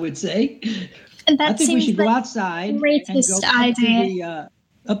dangerous, I would say. And that I think we should go outside and go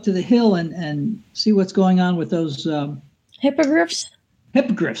up to the hill and see what's going on with those hippogriffs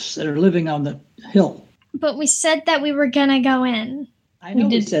that are living on the hill. But we said that we were gonna go in. I know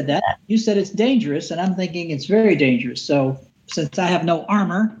we said that. You said it's dangerous, and I'm thinking it's very dangerous. So since I have no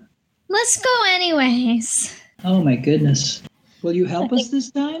armor, let's go anyways. Oh my goodness! Will you help us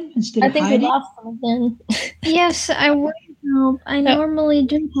this time instead of hiding? I think we lost them again. Yes, I would help. I normally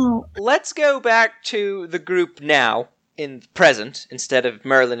do help. Let's go back to the group now in the present instead of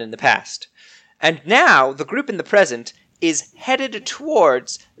Merlin in the past. And now the group in the present is headed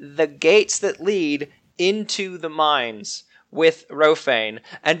towards the gates that lead into the mines with Rophane.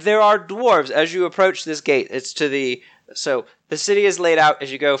 And there are dwarves as you approach this gate. So the city is laid out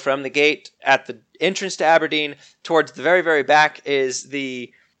as you go from the gate at the entrance to Aberdeen. Towards the very, very back is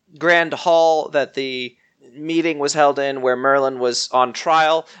the grand hall that the meeting was held in, where Merlin was on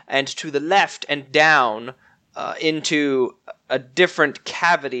trial. And to the left and down into a different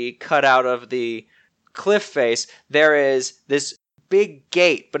cavity cut out of the cliff face, there is this big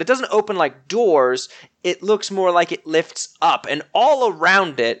gate, but it doesn't open like doors. It looks more like it lifts up, and all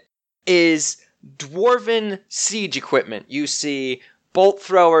around it is dwarven siege equipment. You see bolt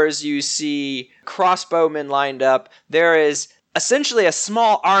throwers, you see crossbowmen lined up. There is essentially a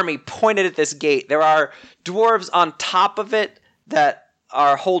small army pointed at this gate. There are dwarves on top of it that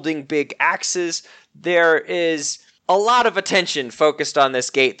are holding big axes. There is a lot of attention focused on this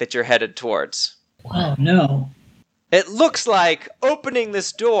gate that you're headed towards. Oh no. It looks like opening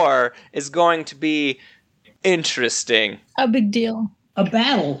this door is going to be interesting. A big deal. A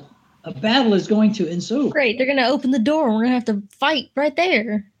battle is going to ensue. Great, they're going to open the door and we're going to have to fight right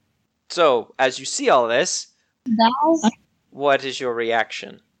there. So, as you see all this, what is your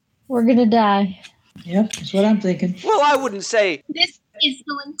reaction? We're going to die. Yep, that's what I'm thinking. Well, I wouldn't say... This is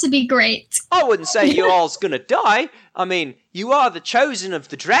going to be great. I wouldn't say you all's going to die. I mean, you are the chosen of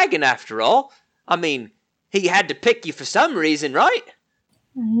the dragon, after all. I mean, he had to pick you for some reason, right?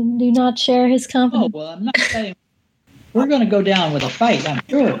 I do not share his confidence. Oh, well, I'm not saying we're going to go down with a fight, I'm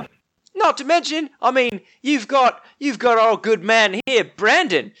sure. Not to mention, I mean, you've got our good man here,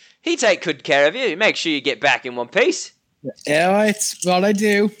 Brandon. He take good care of you. Make sure you get back in one piece. Yeah, it's what I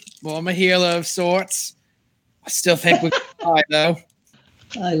do. Well, I'm a healer of sorts. I still think we're fine, though.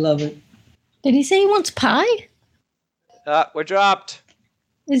 I love it. Did he say he wants pie? We're dropped.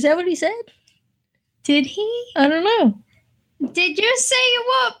 Is that what he said? Did he? I don't know. Did you say you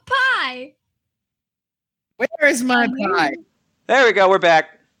want pie? Where is my pie? There we go. We're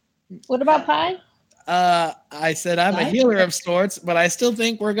back. What about pie? I said I'm a healer of sorts, but I still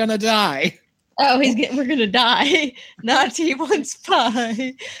think we're gonna die. Oh, we're gonna die. Not he wants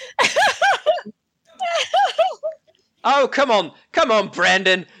pie. Oh, come on,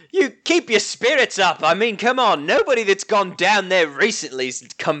 Brandon. You keep your spirits up. I mean, come on. Nobody that's gone down there recently's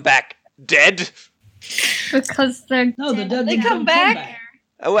come back dead. Because they're dead. They come back.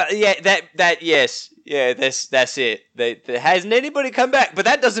 Oh, well, yeah, that yes. Yeah, that's it. There hasn't anybody come back, but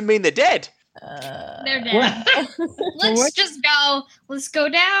that doesn't mean they're dead. They're dead. Let's just go. Let's go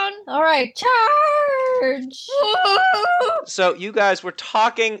down. All right, charge. So you guys were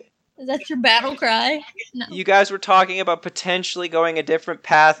talking Is that your battle cry? No. You guys were talking about potentially going a different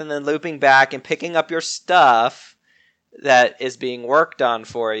path and then looping back and picking up your stuff that is being worked on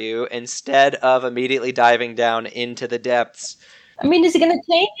for you instead of immediately diving down into the depths. I mean, is it going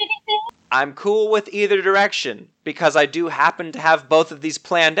to change anything? I'm cool with either direction, because I do happen to have both of these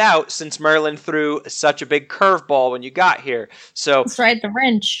planned out since Merlin threw such a big curveball when you got here. So, Let's ride the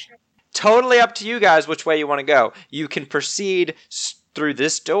wrench. totally up to you guys which way you want to go. You can proceed through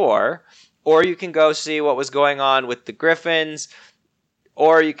this door, or you can go see what was going on with the griffins,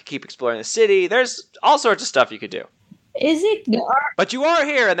 or you could keep exploring the city. There's all sorts of stuff you could do. Is it dark? But you are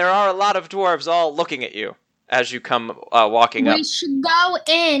here, and there are a lot of dwarves all looking at you as you come walking up. We should go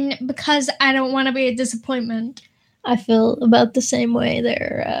in because I don't want to be a disappointment. I feel about the same way.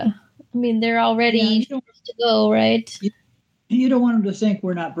 They're all ready to go, right? You don't want them to think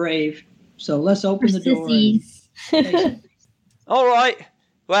we're not brave. So let's open the door. And face it. All right.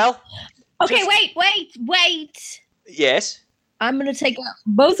 Well, Okay, Just- wait. yes. I'm going to take out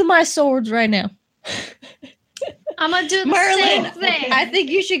both of my swords right now. I'm gonna do the Merlin, same thing I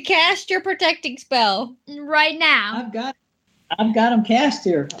think you should cast your protecting spell. right now. I've got them cast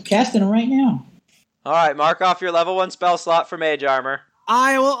here. I'm casting them right now. All right, mark off your level 1 spell slot for mage armor.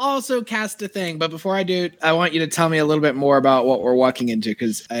 I will also cast a thing, but before I do, I want you to tell me a little bit more about what we're walking into,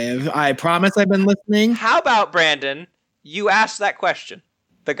 because I promise I've been listening. How about, Brandon, you ask that question?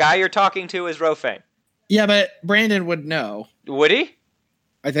 The guy you're talking to is Rofane. Yeah, but Brandon would know. Would he?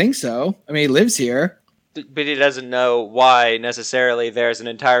 I think so. I mean, he lives here. But he doesn't know why necessarily there's an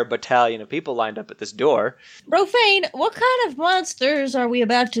entire battalion of people lined up at this door. Rofane, what kind of monsters are we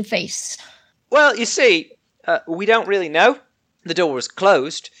about to face? Well, you see, we don't really know. The door was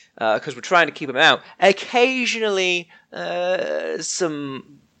closed because we're trying to keep them out. Occasionally,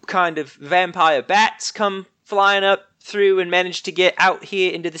 some kind of vampire bats come flying up through and manage to get out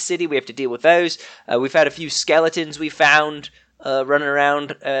here into the city. We have to deal with those. We've had a few skeletons we found running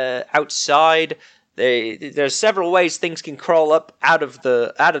around outside. There's several ways things can crawl up out of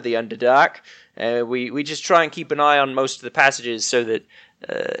the Underdark. We just try and keep an eye on most of the passages so that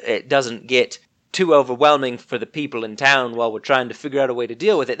it doesn't get too overwhelming for the people in town while we're trying to figure out a way to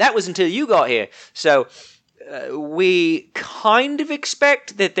deal with it. That was until you got here. So we kind of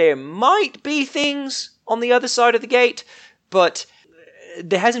expect that there might be things on the other side of the gate, but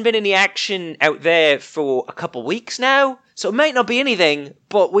there hasn't been any action out there for a couple weeks now. So it might not be anything,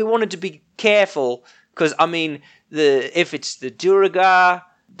 but we wanted to be careful, because, I mean, if it's the Duragar,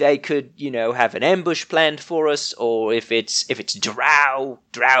 they could, have an ambush planned for us, or if it's Drow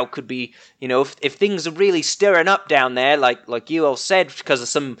could be, if things are really stirring up down there, like you all said, because of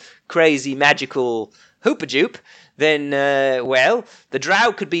some crazy magical hoopadoop, then, the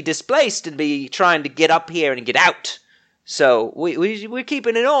Drow could be displaced and be trying to get up here and get out. So we're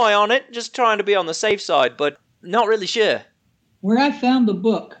keeping an eye on it, just trying to be on the safe side, but not really sure. Where I found the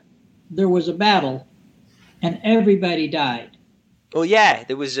book, there was a battle, and everybody died. Well, yeah,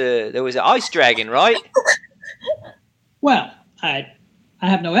 there was an ice dragon, right? Well, I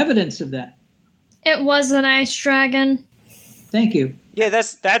have no evidence of that. It was an ice dragon. Thank you. Yeah,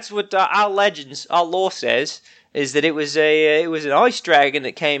 that's what our lore says, is that it was an ice dragon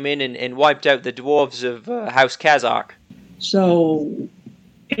that came in and wiped out the dwarves of House Kazakh. So,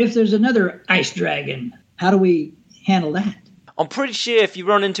 if there's another ice dragon, how do we handle that? I'm pretty sure if you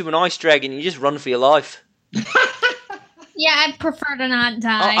run into an ice dragon, you just run for your life. Yeah, I'd prefer to not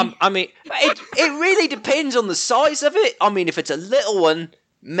die. I mean, it really depends on the size of it. I mean, if it's a little one,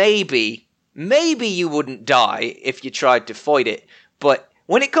 maybe you wouldn't die if you tried to fight it. But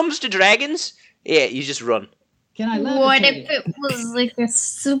when it comes to dragons, yeah, you just run. Can I levitate What if it was like a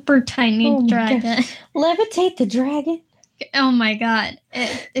super tiny Oh my dragon? Levitate the dragon? Oh my god.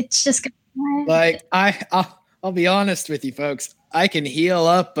 It's just gonna Like, I'll be honest with you folks. I can heal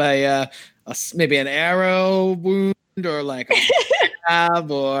up maybe an arrow wound, or like a stab,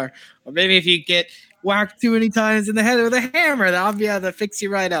 or maybe if you get whacked too many times in the head with a hammer, I'll be able to fix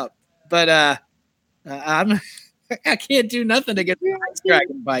you right up. But I can't do nothing against the ice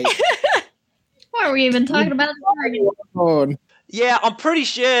dragon bite. Why are we even talking about the dragon? Oh, Yeah, I'm pretty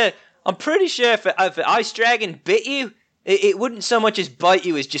sure if an ice dragon bit you, it wouldn't so much as bite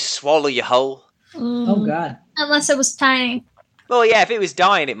you as just swallow you whole. Oh, God. Unless it was tiny. Well, yeah, if it was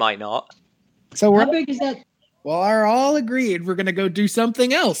dying, it might not. so How we're big is that? we're all agreed we're gonna go do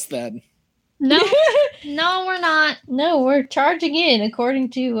something else then. No, no, we're not. No, we're charging in according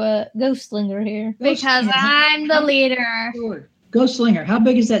to Ghostlinger here. Because I'm the leader. Sword. Ghostslinger, how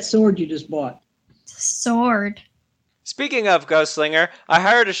big is that sword you just bought? Sword. Speaking of Ghostslinger, I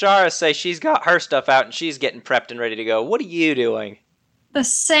heard Ashara say she's got her stuff out and she's getting prepped and ready to go. What are you doing? The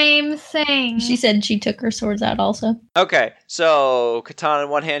same thing. She said she took her swords out also. Okay, so katana in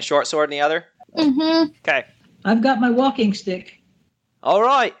one hand, short sword in the other. Mm-hmm. Okay. I've got my walking stick. All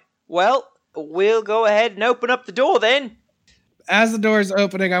right. Well, we'll go ahead and open up the door then. As the door is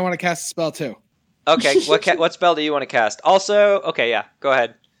opening, I want to cast a spell too. Okay, what spell do you want to cast? Also, okay, yeah, go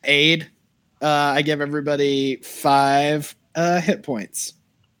ahead. Aid. I give everybody 5 hit points.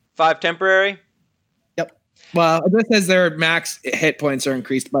 5 temporary? Well, this says their max hit points are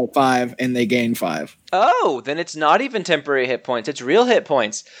increased by 5, and they gain 5. Oh, then it's not even temporary hit points. It's real hit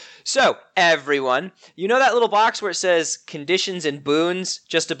points. So, everyone, you know that little box where it says conditions and boons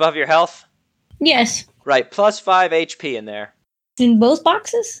just above your health? Yes. Right, plus 5 HP in there. In both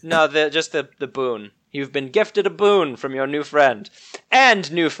boxes? No, just the boon. You've been gifted a boon from your new friend.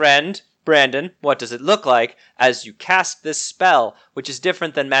 And new friend, Brandon, what does it look like as you cast this spell, which is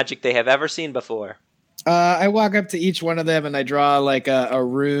different than magic they have ever seen before? I walk up to each one of them and I draw like a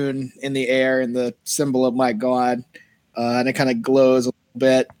rune in the air in the symbol of my god. And it kind of glows a little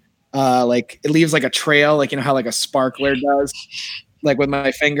bit. Like it leaves like a trail, like you know how like a sparkler does, like with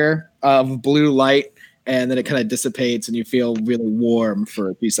my finger of blue light. And then it kind of dissipates and you feel really warm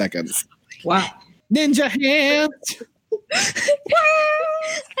for a few seconds. Wow. Ninja hands!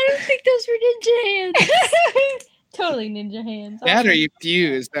 I don't think those were ninja hands. Totally ninja hands. That or you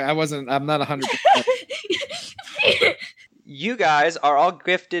fused. I'm not 100%. You guys are all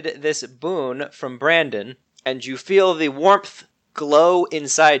gifted this boon from Brandon, and you feel the warmth glow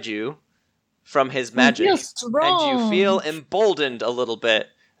inside you from his magic. You feel strong. And you feel emboldened a little bit,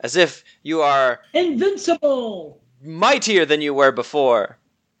 as if you are Invincible! mightier than you were before.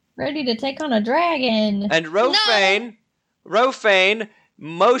 Ready to take on a dragon. And Rofane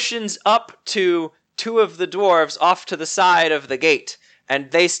motions up to 2 of the dwarves off to the side of the gate,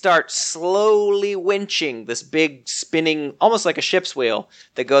 and they start slowly winching this big spinning, almost like a ship's wheel,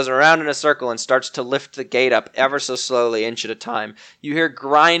 that goes around in a circle and starts to lift the gate up ever so slowly, inch at a time. You hear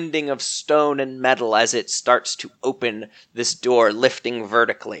grinding of stone and metal as it starts to open this door, lifting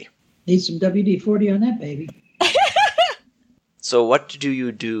vertically. Need some WD-40 on that, baby. So what do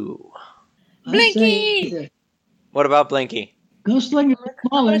you do? I'd Blinky! say, What about Blinky? go sling your I'm gonna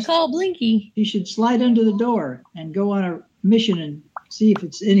smallest. call Blinky. You should slide under the door and go on a mission and see if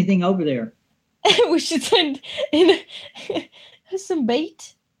it's anything over there. We should send in some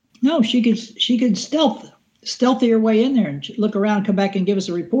bait. No, she could stealthy her way in there and look around, come back and give us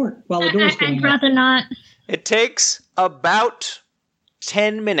a report while the door's I'd going up. rather not. It takes about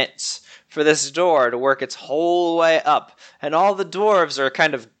 10 minutes for this door to work its whole way up, and all the dwarves are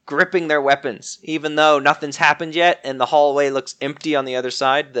kind of gripping their weapons, even though nothing's happened yet, and the hallway looks empty on the other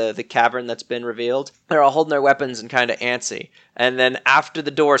side, the cavern that's been revealed. They're all holding their weapons and kind of antsy. And then after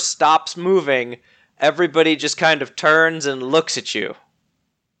the door stops moving, everybody just kind of turns and looks at you,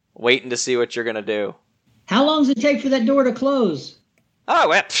 waiting to see what you're going to do. How long does it take for that door to close? Oh,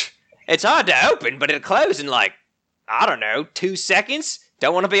 well, it's hard to open, but it'll close in like, I don't know, 2 seconds.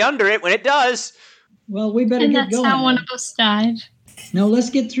 Don't want to be under it when it does. Well, we better And get that's going. how one then. of us died. No,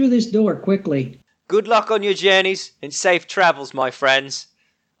 let's get through this door quickly. Good luck on your journeys and safe travels, my friends.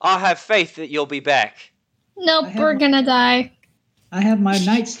 I have faith that you'll be back. Nope, I have we're one. gonna die. I have my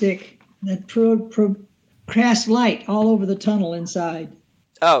nightstick that casts light all over the tunnel inside.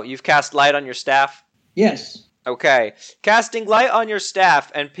 Oh, you've cast light on your staff? Yes. Okay. Casting light on your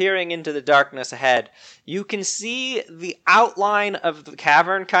staff and peering into the darkness ahead, you can see the outline of the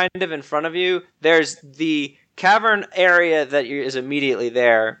cavern kind of in front of you. There's the cavern area that is immediately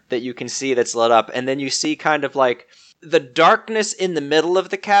there that you can see that's lit up, and then you see kind of like the darkness in the middle of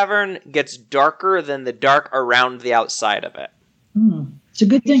the cavern gets darker than the dark around the outside of it. It's a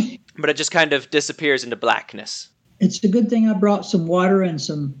good thing. But it just kind of disappears into blackness. It's a good thing I brought some water and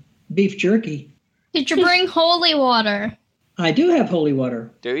some beef jerky. Did you bring holy water? I do have holy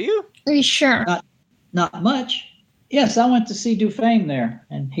water. Do you? Are you sure? Not much. Yes, I went to see Dufame there,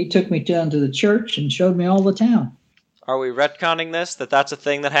 and he took me down to the church and showed me all the town. Are we retconning this, that's a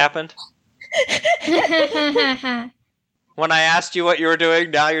thing that happened? When I asked you what you were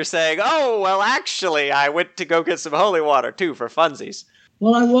doing, now you're saying, oh, well, actually, I went to go get some holy water, too, for funsies.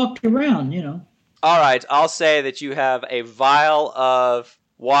 Well, I walked around, you know. All right, I'll say that you have a vial of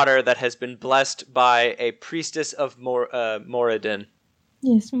water that has been blessed by a priestess of Moradin.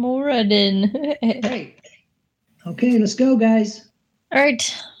 Yes, Moradin. Hey. Okay, let's go, guys. All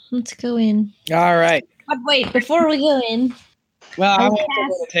right, let's go in. All right. But wait, before we go in, Well, I'm Okay. going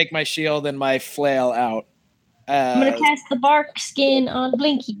to take my shield and my flail out. I'm gonna cast the bark skin on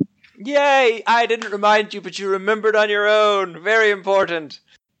Blinky. Yay! I didn't remind you, but you remembered on your own. Very important.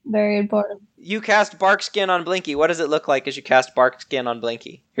 Very important. You cast Bark Skin on Blinky. What does it look like as you cast Bark Skin on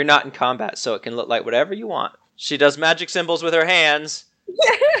Blinky? You're not in combat, so it can look like whatever you want. She does magic symbols with her hands.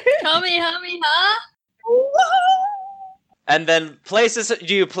 Hummy, huh? And then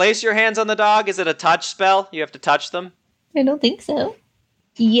do you place your hands on the dog? Is it a touch spell? You have to touch them? I don't think so.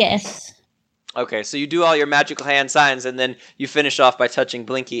 Yes. Okay, so you do all your magical hand signs, and then you finish off by touching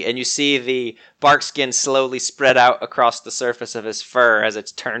Blinky, and you see the bark skin slowly spread out across the surface of his fur as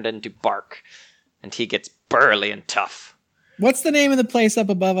it's turned into bark, and he gets burly and tough. What's the name of the place up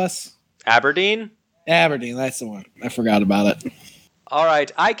above us? Aberdeen? Aberdeen, that's the one. I forgot about it. All right,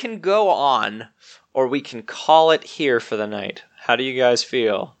 I can go on, or we can call it here for the night. How do you guys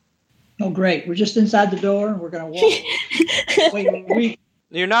feel? Oh, great. We're just inside the door. We're going to walk. Wait.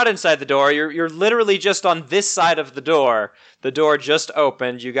 You're not inside the door. You're literally just on this side of the door. The door just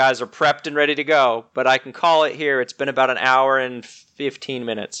opened. You guys are prepped and ready to go, but I can call it here. It's been about an hour and 15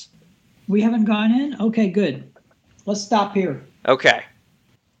 minutes. We haven't gone in? Okay, good. Let's stop here. Okay.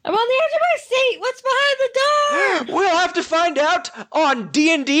 I'm on the edge of my seat. What's behind the door? We'll have to find out on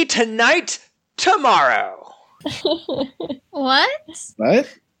D&D Tonight tomorrow. What?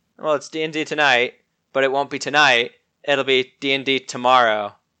 What? Well, it's D&D Tonight, but it won't be tonight. It'll be D&D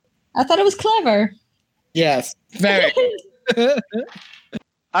tomorrow. I thought it was clever. Yes, very.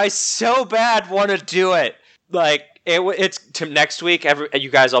 I so bad want to do it. Like, it's to next week. You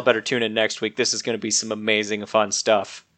guys all better tune in next week. This is going to be some amazing, fun stuff.